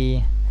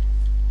the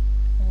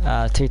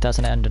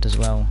 2,800 as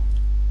well.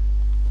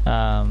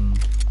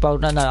 Well,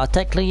 no. I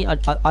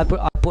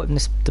bought him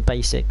the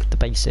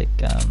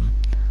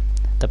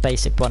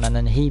basic one, and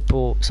then he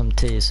bought some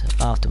tiers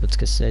afterwards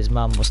because his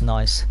mum was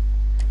nice.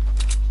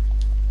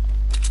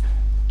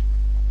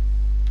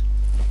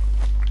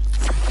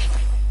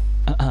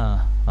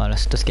 Right,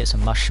 let's just get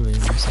some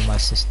mushrooms in my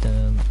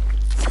system.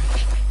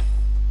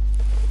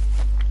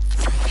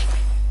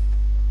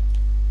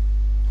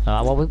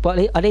 Well,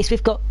 at least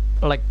we've got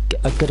like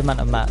a good amount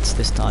of mats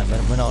this time.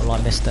 We're not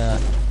like Mr.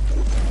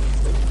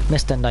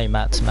 No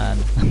Mats man.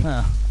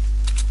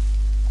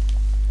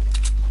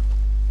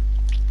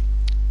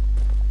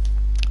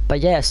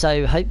 But yeah,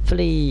 so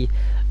hopefully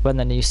when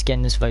the new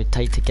skins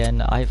rotate again,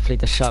 hopefully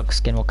the shark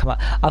skin will come out.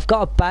 I've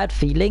got a bad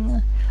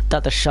feeling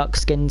that the shark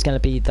skin's going to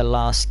be the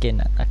last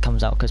skin that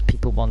comes out because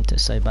people want it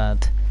so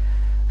bad.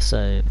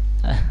 So,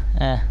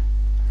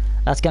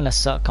 that's going to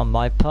suck on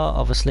my part,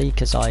 obviously,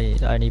 because I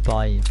only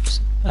buy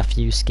a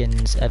few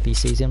skins every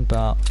season,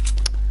 but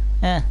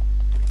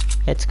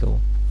it's cool.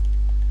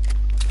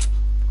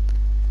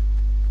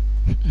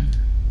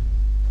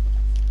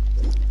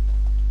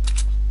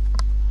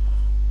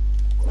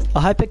 I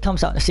hope it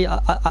comes out. See,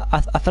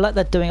 I feel like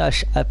they're doing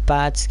a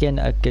bad skin,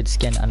 a good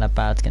skin, and a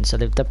bad skin. So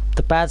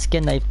the bad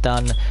skin they've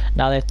done,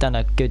 now they've done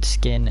a good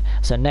skin.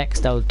 So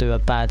next they'll do a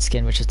bad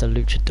skin, which is the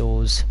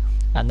luchadors,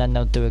 and then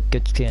they'll do a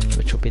good skin,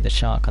 which will be the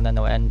shark, and then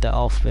they'll end it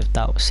off with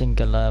that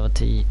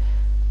singularity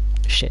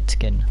shit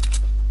skin,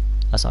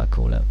 as I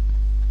call it.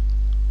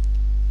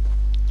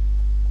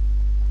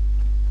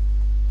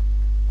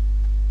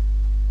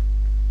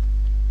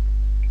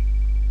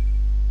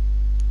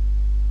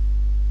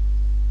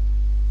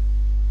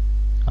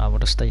 I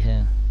would have stayed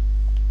here.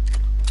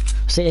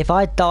 See, if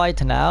I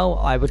died now,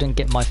 I wouldn't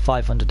get my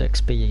 500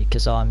 XP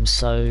because I'm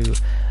so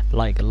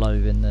like low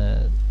in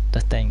the the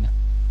thing.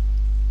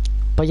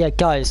 But yeah,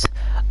 guys,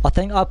 I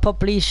think I'll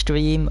probably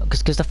stream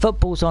because the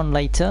football's on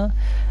later.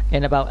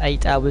 In about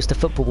 8 hours, the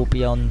football will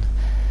be on,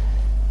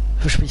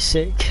 which will be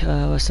sick.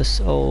 What's this?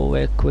 Oh,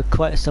 we're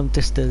quite some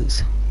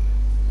distance.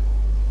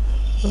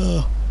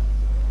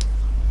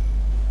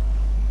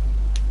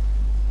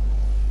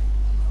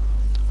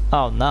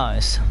 Oh,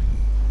 nice.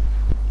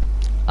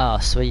 Oh,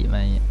 sweet,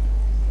 mate.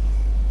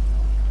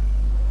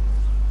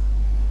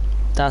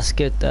 That's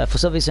good. For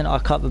some reason, I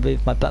can't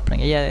remove my butt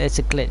plug. Yeah, it's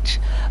a glitch.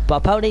 But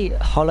apparently,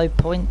 Hollow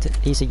Point,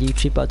 he's a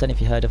YouTuber. I don't know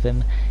if you heard of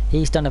him.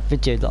 He's done a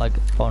video like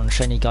on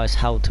showing you guys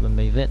how to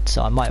remove it.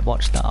 So I might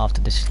watch that after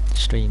this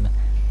stream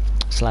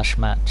 /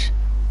 match.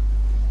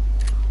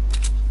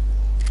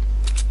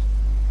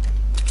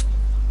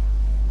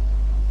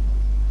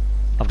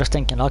 I'm just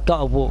thinking, I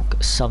gotta walk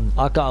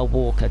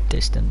a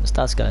distance.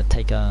 That's gonna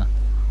take a.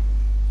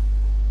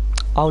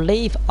 I'll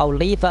leave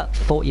at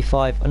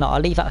 45. No,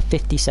 I'll leave at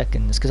 50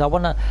 seconds because I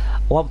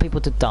want people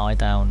to die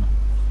down.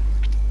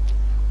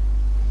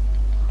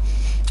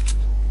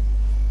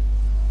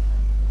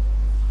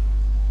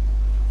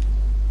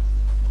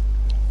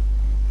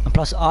 And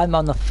plus, I'm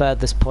on the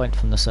furthest point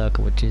from the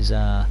circle, which is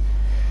the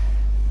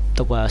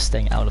worst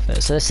thing out of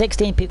it. So there's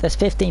 16 people. There's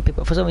 15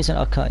 people. For some reason,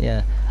 I can't.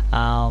 Yeah.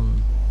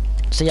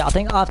 So yeah, I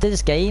think after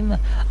this game,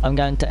 I'm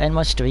going to end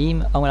my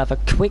stream. I'm going to have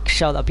a quick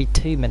show that'll be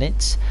 2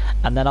 minutes,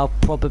 and then I'll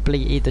probably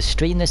either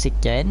stream this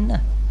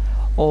again,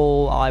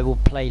 or I will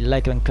play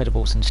Lego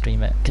Incredibles and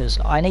stream it, because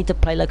I need to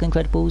play Lego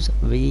Incredibles,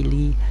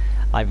 really.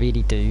 I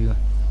really do.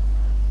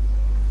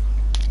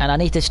 And I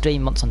need to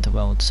stream Monster Hunter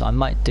World, so I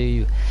might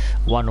do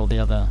one or the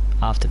other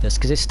after this,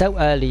 because it's still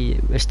early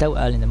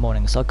in the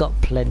morning, so I've got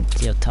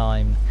plenty of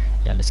time.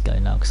 Yeah, let's go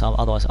now, because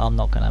otherwise I'm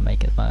not going to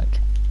make it back.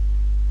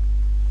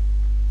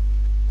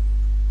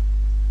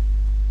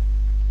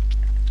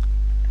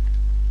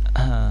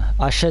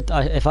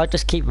 If I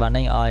just keep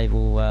running, I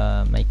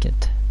will make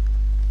it.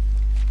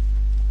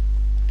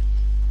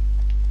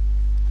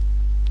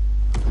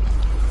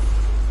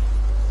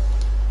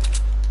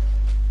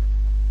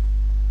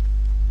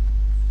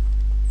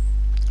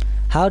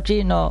 How do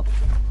you not?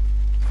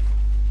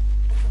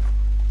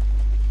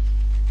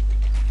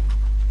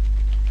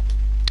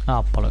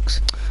 Oh, bollocks.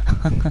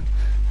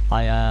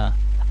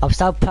 I'm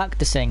still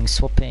practicing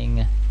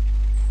swapping.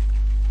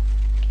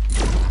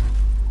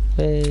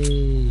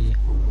 Hey.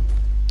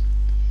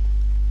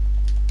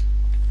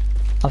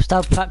 I'm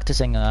still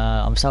practicing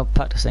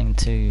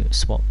to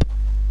swap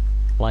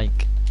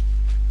like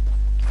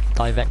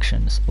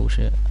directions,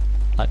 bullshit.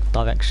 Like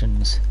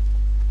directions.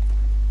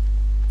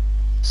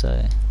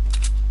 So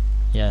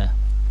yeah,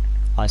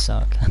 I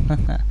suck.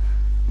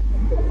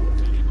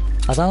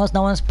 As long as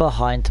no one's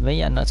behind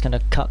me and that's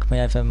gonna cuck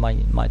me over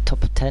my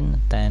top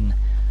 10, then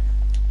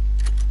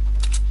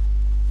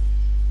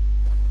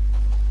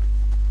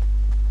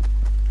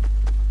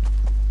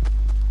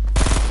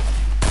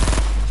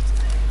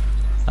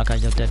okay,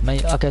 you're dead,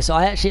 mate. Okay, so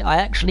I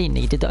actually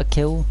needed a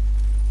kill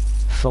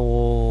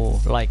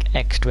for like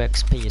extra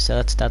XP,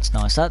 so that's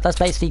nice. That's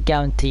basically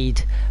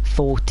guaranteed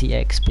 40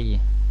 XP.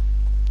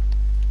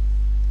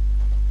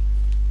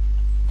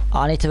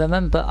 I need to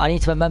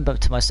remember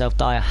to myself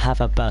that I have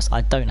a burst.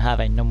 I don't have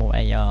a normal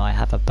AR. I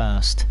have a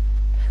burst.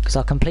 Because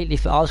I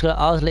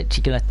was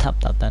literally gonna tap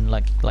that then,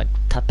 like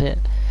tap it.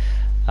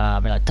 I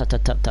mean like tap.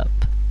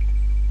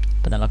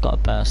 But then I got a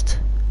burst.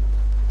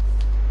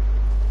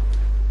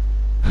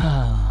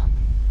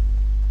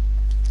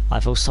 I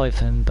feel sorry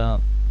for him,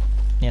 but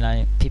you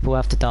know, people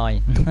have to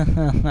die.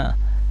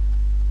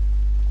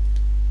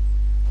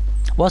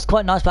 What's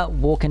quite nice about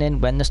walking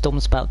in when the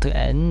storm's about to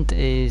end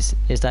is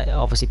that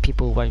obviously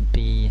people won't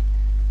be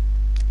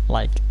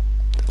like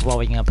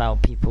worrying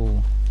about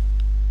people.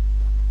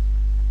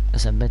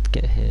 There's a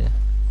medkit here.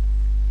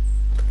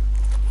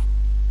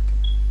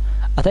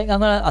 I think I'm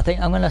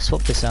gonna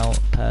swap this out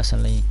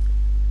personally.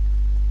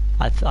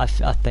 I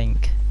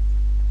think.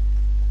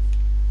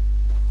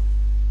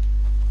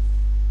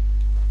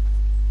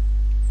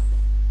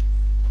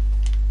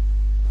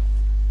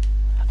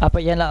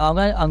 But yeah, no,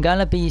 I'm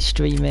gonna be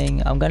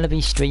streaming. I'm gonna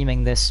be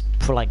streaming this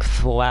for like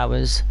 4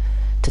 hours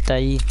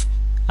today.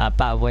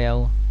 Battle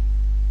Royale.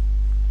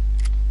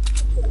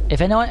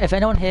 If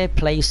anyone here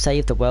plays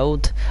Save the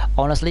World,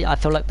 honestly, I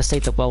feel like the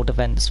Save the World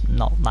event's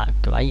not that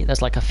great.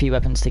 There's like a few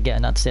weapons to get,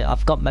 and that's it.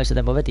 I've got most of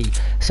them already,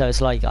 so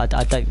it's like I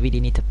don't really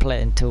need to play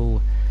it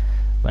until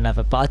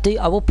whenever. But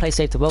I will play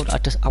Save the World.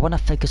 I want to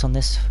focus on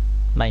this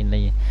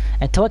mainly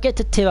until I get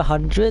to tier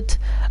 100.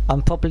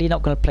 I'm probably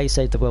not going to play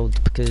Save the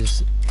World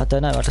because I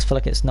don't know, I just feel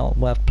like it's not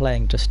worth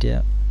playing just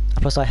yet.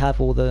 Plus I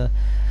have all the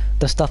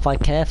stuff I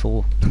care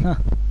for.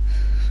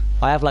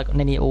 I have like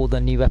nearly all the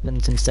new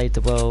weapons in Save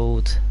the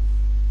World.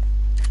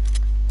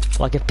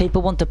 Like if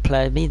people want to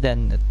play me,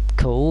 then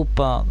cool,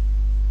 but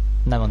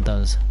no one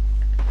does.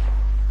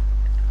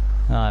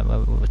 Alright,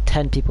 we're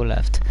 10 people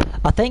left.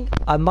 I think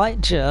I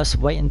might just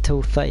wait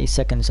until 30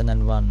 seconds and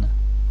then run.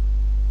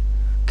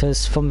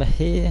 Because from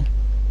here,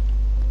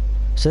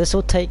 so this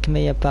will take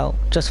me about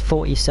just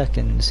 40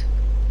 seconds.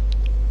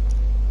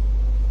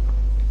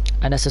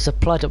 and there's a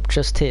supply drop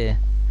just here.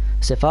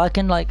 So if I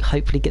can like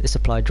hopefully get the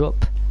supply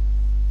drop,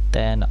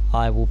 then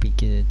I will be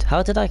good.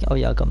 How did I? Oh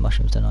yeah, I got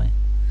mushrooms, didn't I?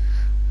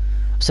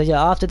 So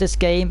yeah, after this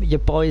game, your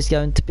boy's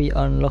going to be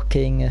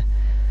unlocking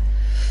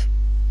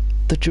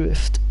the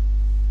drift.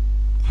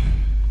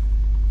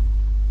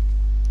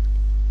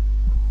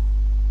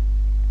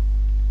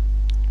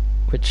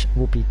 Which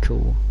will be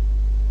cool.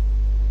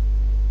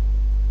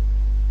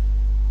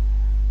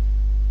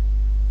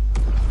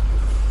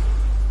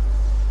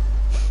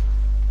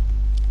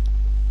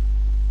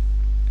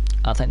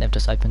 I think they've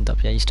just opened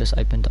up. Yeah, he's just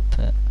opened up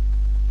it.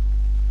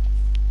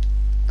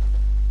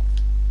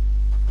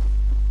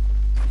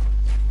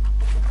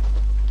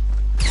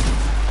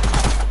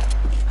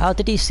 How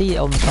did he see it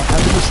on? How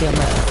did he see I'm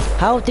there?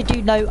 How did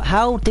you know?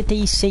 How did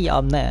he see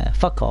I'm there?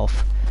 Fuck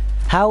off.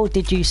 How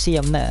did you see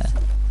I'm there?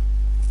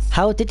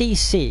 How did he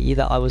see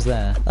that I was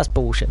there? That's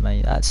bullshit,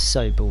 mate. That's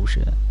so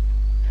bullshit.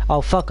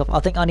 Oh, fuck off.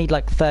 I think I need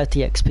like 30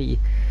 XP.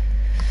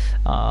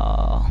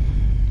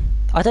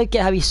 I don't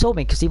get how he saw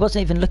me, because he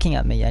wasn't even looking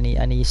at me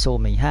and he saw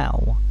me.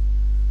 How?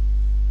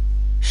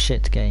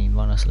 Shit game,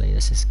 honestly.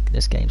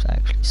 This game's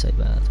actually so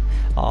bad.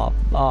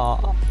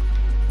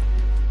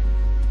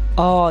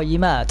 Oh, you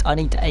mad? I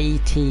need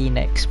 18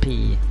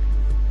 XP.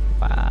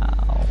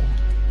 Wow.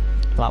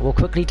 Right, we'll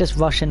quickly just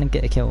rush in and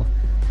get a kill.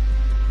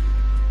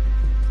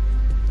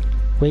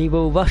 We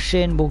will rush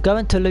in, we'll go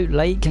into Loot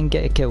Lake and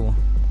get a kill.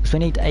 Because we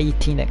need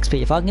 18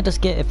 XP. If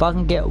I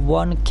can get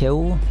one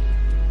kill,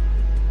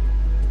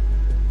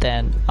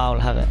 then I'll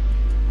have it.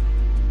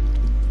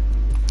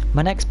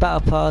 My next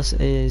battle pass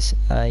is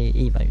a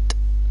emote.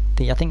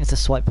 I think it's a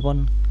swipe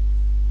one.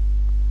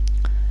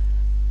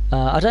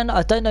 I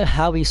don't know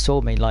how he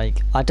saw me.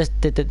 Like, I just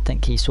didn't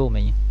think he saw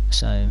me.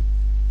 So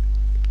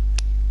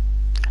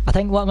I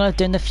think what I'm gonna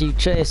do in the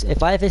future is,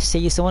 if I ever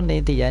see someone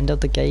near the end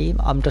of the game,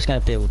 I'm just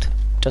gonna build.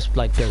 Just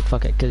like build,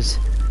 fuck it, because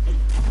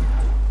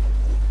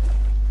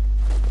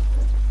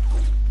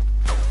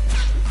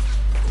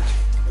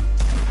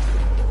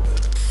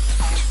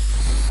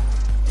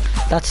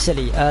that's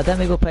silly. Then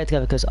we will play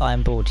together because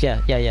I'm bored.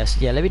 Yeah.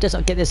 Let me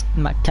just get this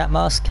cat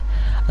mask,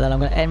 and then I'm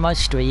gonna end my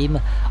stream.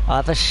 I'll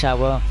have a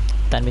shower,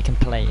 then we can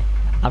play.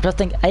 I'm just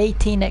thinking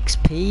 18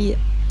 XP.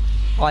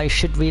 I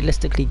should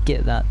realistically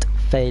get that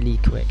fairly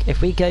quick.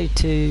 If we go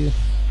to,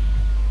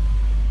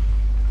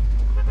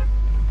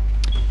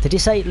 did you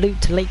say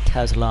Loot Lake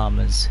has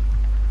llamas?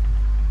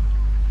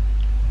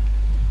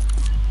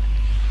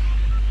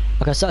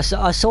 Okay, so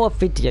I saw a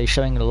video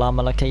showing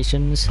llama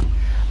locations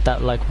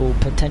that like will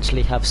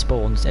potentially have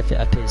spawns if it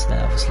appears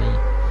there, obviously.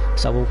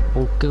 So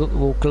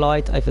we'll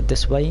glide over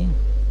this way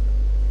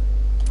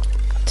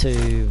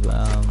to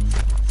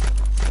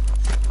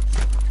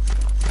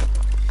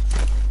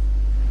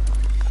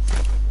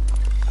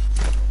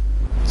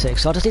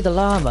so I just need the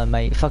llama,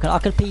 mate. If I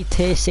could be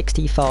tier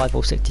 65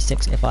 or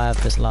 66 if I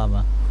have this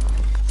llama.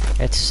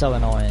 It's so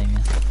annoying.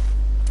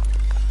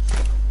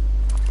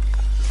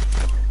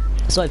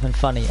 It's not even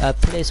funny.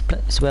 Place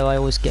where I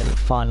always get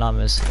fine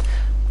llamas.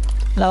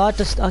 No, I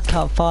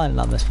can't find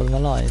llamas for my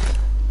life.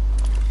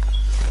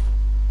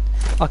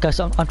 Okay,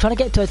 so I'm trying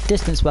to get to a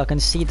distance where I can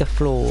see the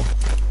floor.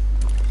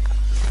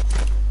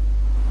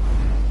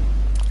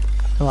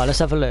 Alright, let's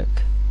have a look.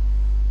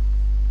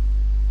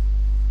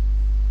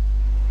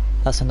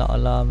 That's not a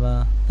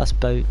llama. That's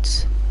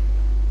boats.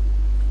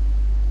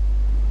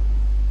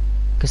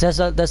 Because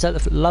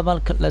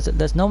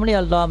there's normally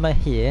a llama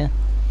here.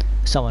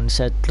 Someone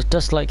said,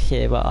 just like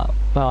here where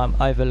I'm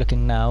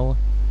overlooking now.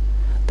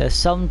 There's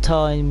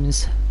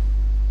sometimes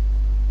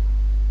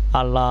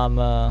a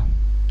llama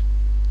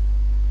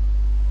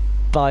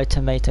by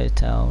Tomato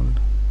Town.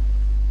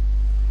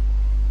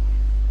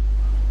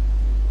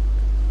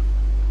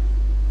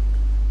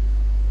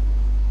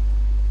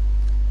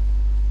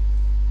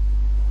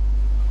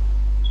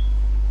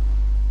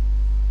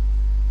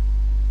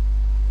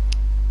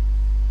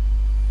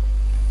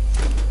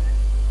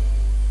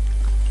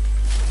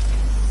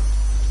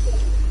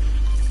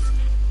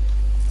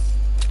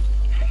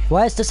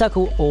 Why is the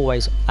circle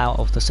always out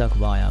of the circle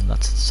where I am?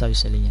 That's so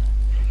silly.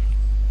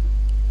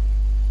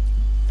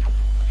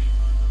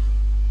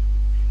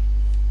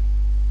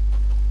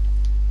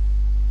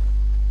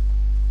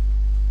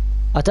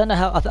 I don't know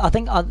how. I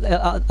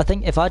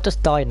think if I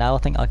just die now, I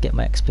think I'll get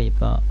my XP.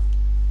 But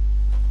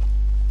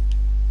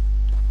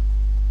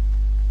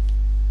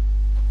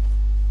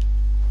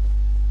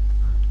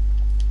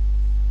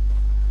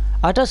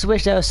I just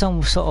wish there was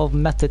some sort of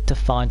method to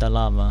find a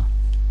llama.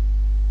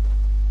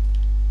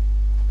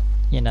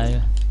 You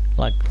know,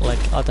 like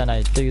I don't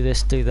know, do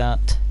this, do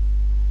that.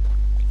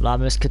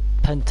 Llamas could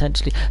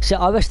potentially. See,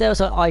 I wish there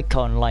was an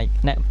icon like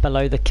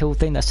below the kill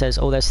thing that says,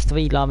 "Oh, there's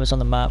 3 llamas on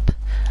the map."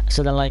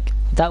 So then, like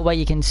that way,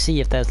 you can see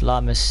if there's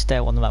llamas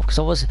still on the map.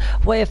 Because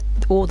what if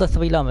all the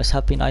 3 llamas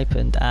have been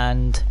opened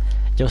and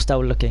you're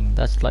still looking?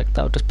 That's like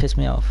that would just piss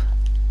me off.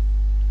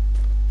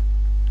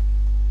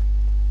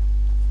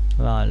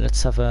 Right,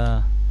 let's have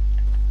a.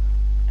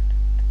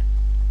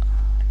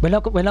 We're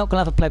not gonna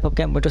have a play pub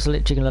game. We're just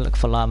literally gonna look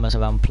for llamas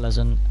around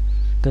Pleasant.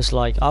 Because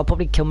like I'll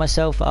probably kill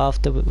myself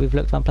after we've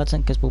looked around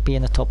Pleasant, because we'll be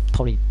in the top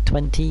probably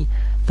 20,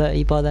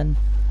 30 by then,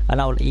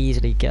 and that will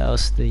easily get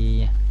us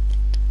the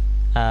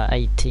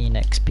 18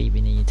 XP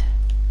we need.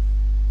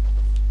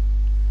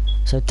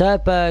 So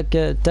Dirt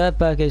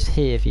Burger's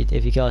here if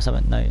you guys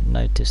haven't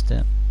noticed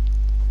it.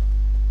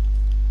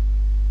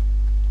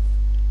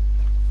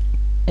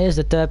 Here's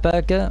the Dirt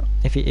Burger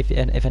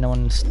if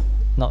anyone's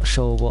not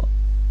sure what.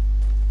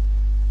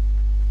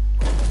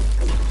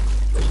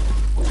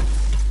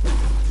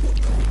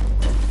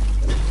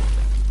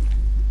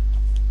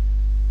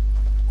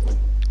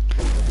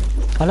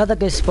 Another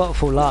good spot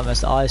for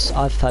llamas,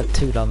 I've had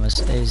 2 llamas,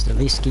 is the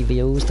Risky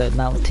Views, the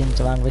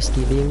mountains around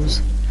Risky Views.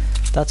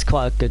 That's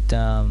quite a good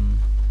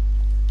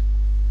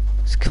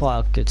it's quite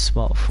a good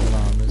spot for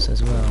llamas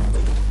as well.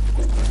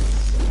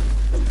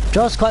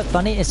 What's quite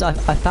funny is I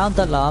found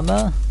the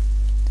llama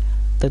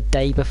the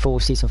day before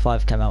season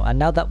 5 came out, and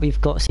now that we've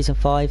got season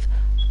 5,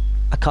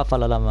 I can't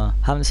find a llama.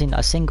 Haven't seen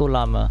a single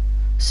llama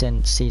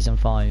since season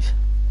 5.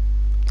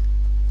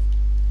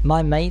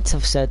 My mates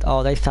have said,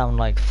 oh, they found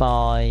like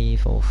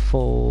 5 or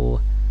 4.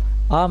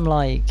 I'm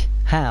like,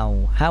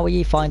 how are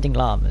you finding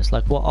llamas?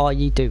 Like, what are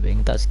you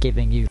doing that's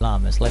giving you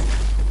llamas? Like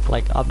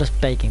I'm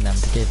just begging them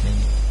to give me.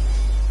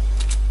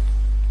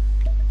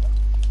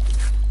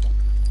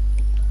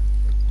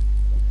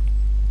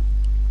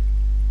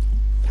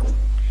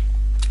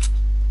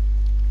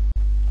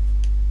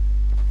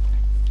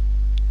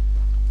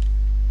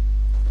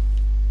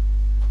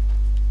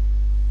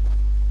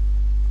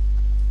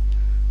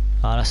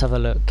 Let's have a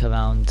look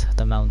around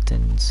the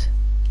mountains.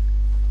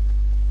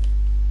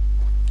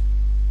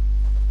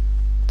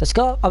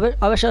 I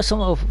wish there was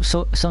some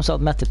sort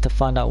of method to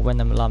find out when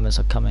the llamas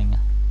are coming,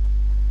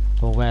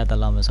 or where the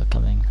llamas are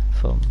coming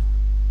from.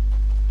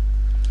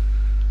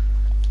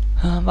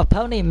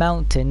 Apparently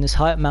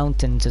high up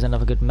mountains is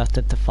another good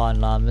method to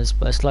find llamas,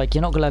 but it's like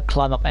you're not gonna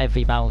climb up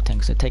every mountain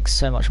because it takes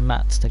so much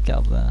mats to get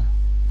up there.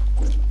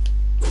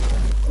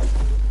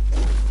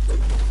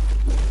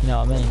 You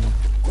know what I mean?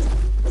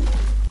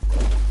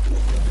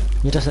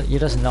 You're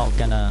just not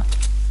gonna.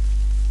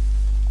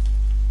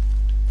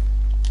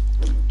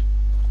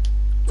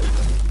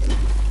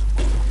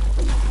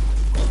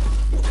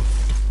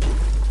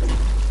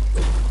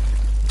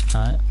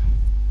 Alright.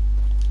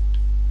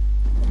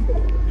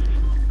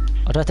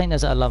 I don't think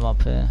there's a llama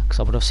up here, because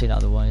I would have seen it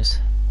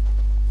otherwise.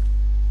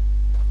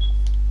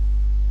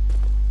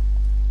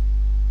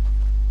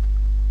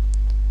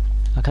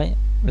 Okay,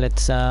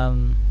 let's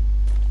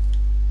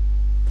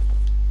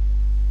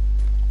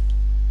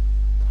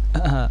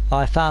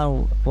I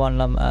found one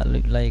llama at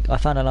Loot Lake. I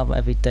found a llama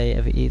every day,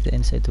 every either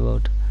inside the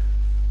world.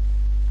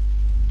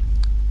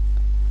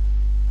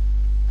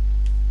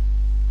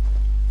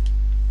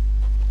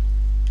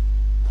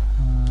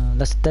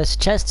 There's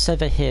chests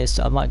over here,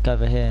 so I might go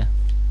over here.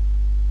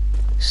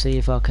 See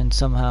if I can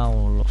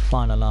somehow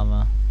find a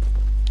llama.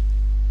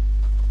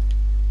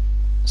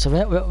 So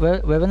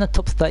we're in the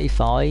top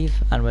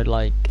 35, and we're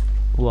like,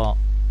 what?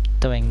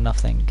 Doing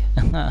nothing.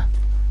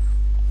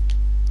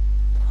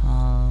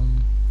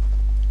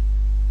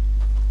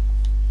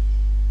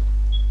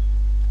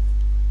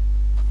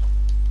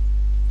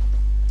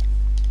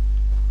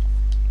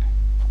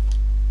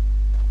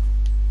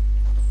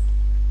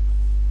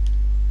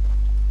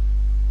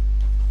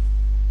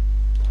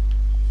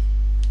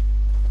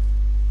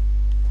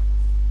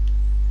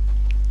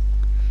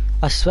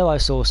 I swear I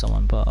saw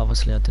someone, but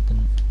obviously I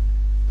didn't.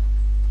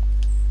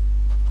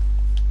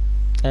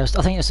 I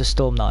think it's the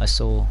storm that I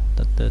saw.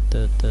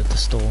 The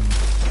storm.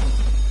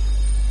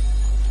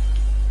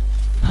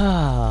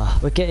 Ah,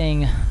 we're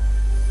getting.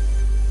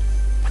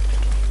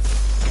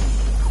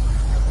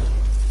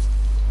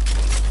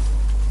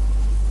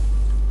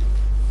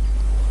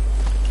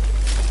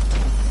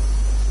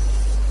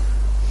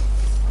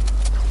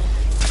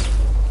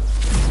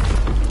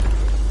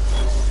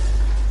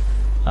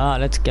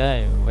 Let's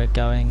go. We're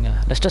going.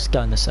 Let's just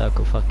go in the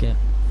circle. Fuck it.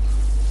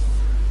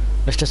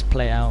 Let's just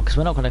play it out because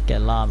we're not gonna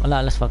get llama.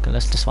 No, let's fuck it.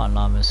 Let's just find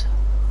llamas.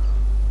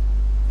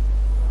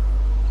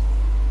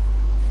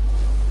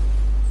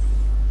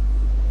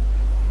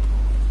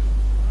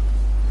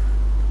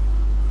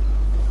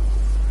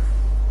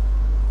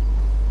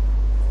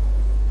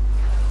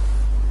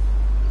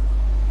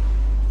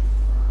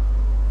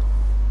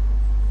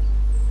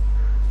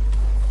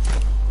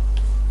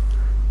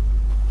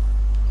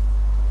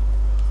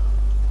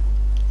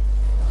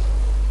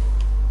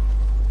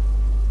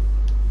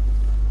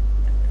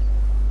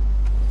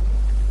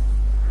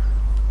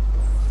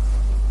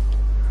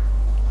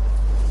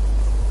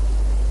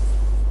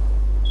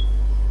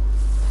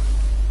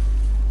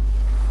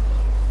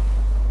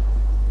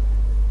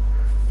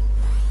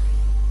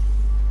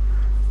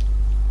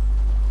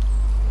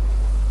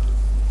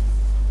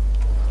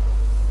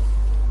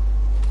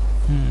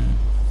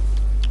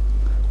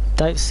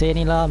 Don't see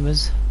any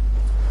llamas.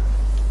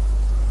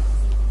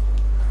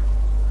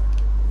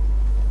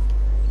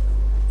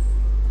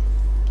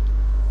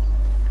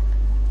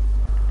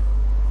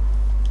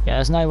 Yeah,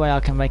 there's no way I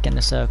can make it in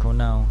the circle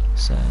now,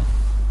 so.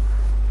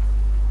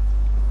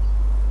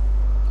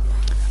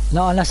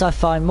 Not unless I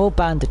find more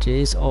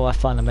bandages or I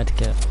find a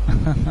medikit.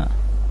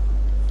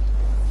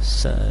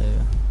 So...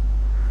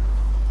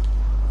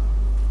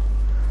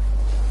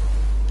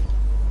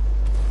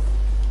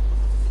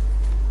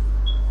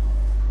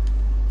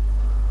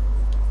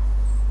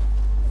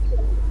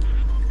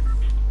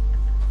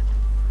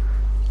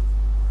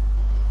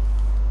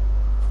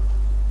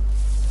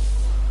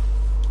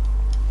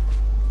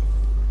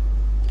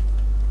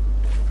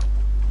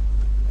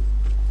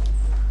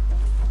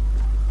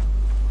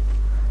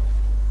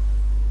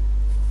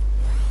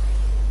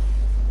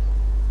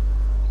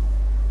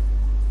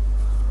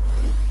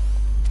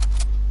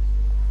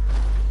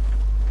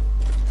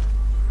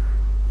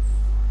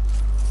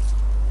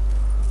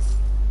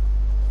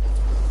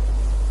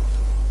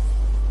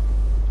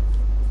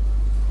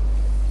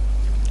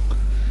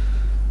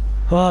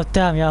 Oh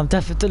damn, yeah, I'm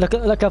definitely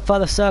look how far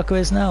the circle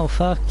is now.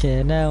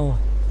 Fucking hell.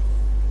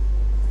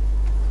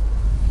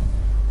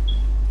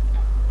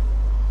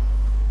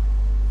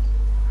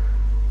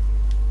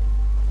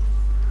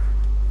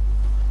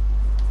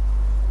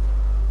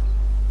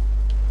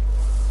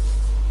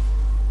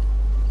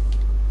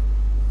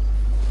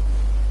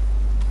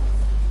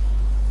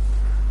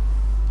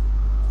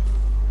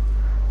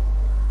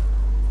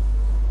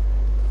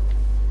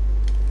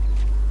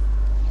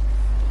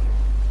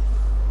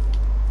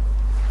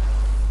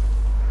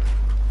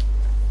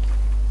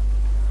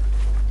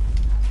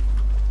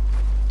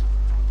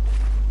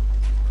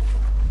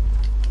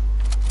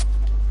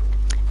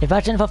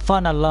 Imagine if I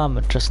find a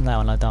llama just now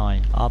and I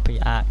die. I'll be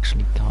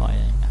actually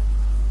dying.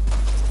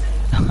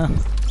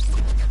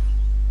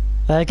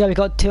 There we go, we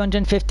got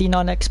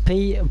 259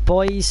 XP.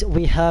 Boys,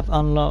 we have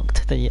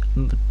unlocked the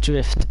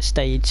Drift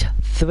Stage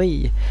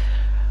 3.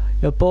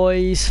 Your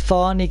boys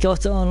finally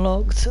got it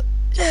unlocked.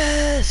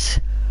 Yes!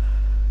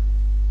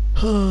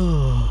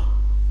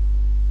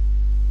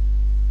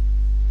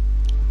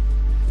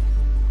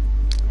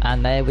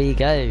 And there we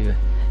go.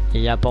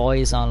 Your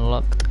boys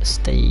unlocked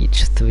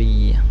Stage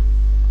 3.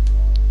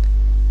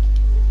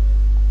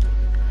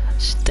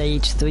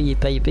 Stage 3,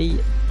 baby.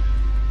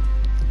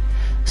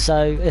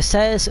 So it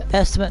says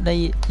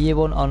estimately you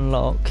will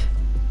unlock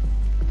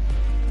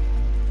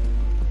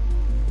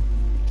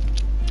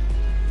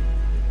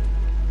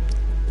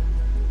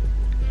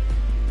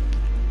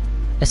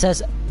it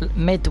says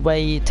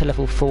midway to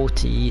level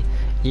 40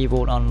 you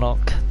will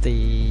unlock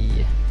the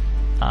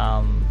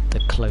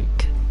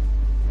cloak.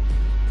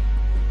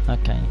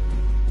 Okay.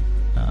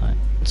 Alright.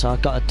 So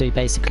I've got to do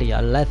basically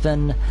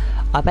 11.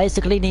 I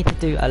basically need to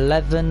do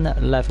 11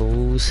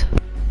 levels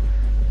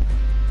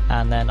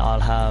and then I'll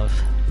have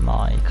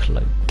my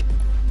cloak.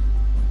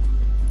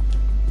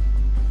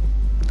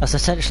 That's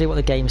essentially what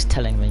the game's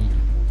telling me.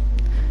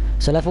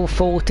 So level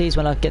 40 is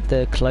when I get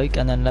the cloak,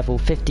 and then level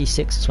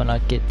 56 is when I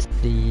get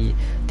the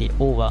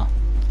aura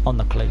on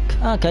the cloak.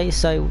 Okay,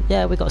 so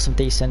yeah, we got some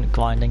decent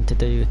grinding to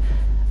do.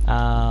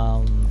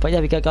 But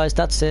there we go, guys,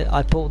 that's it.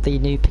 I bought the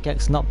new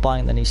pickaxe, not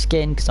buying the new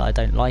skin because I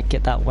don't like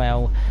it that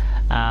well.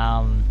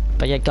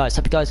 But yeah, guys,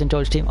 hope you guys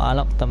enjoyed the stream. I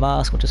unlocked the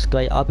mask, which is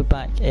great. I'll be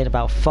back in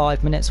about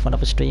 5 minutes for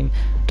another stream.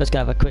 Just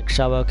gonna have a quick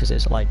shower because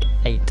it's like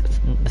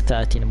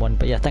 8:30 in the morning.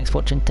 But yeah, thanks for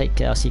watching. Take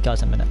care. I'll see you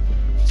guys in a minute.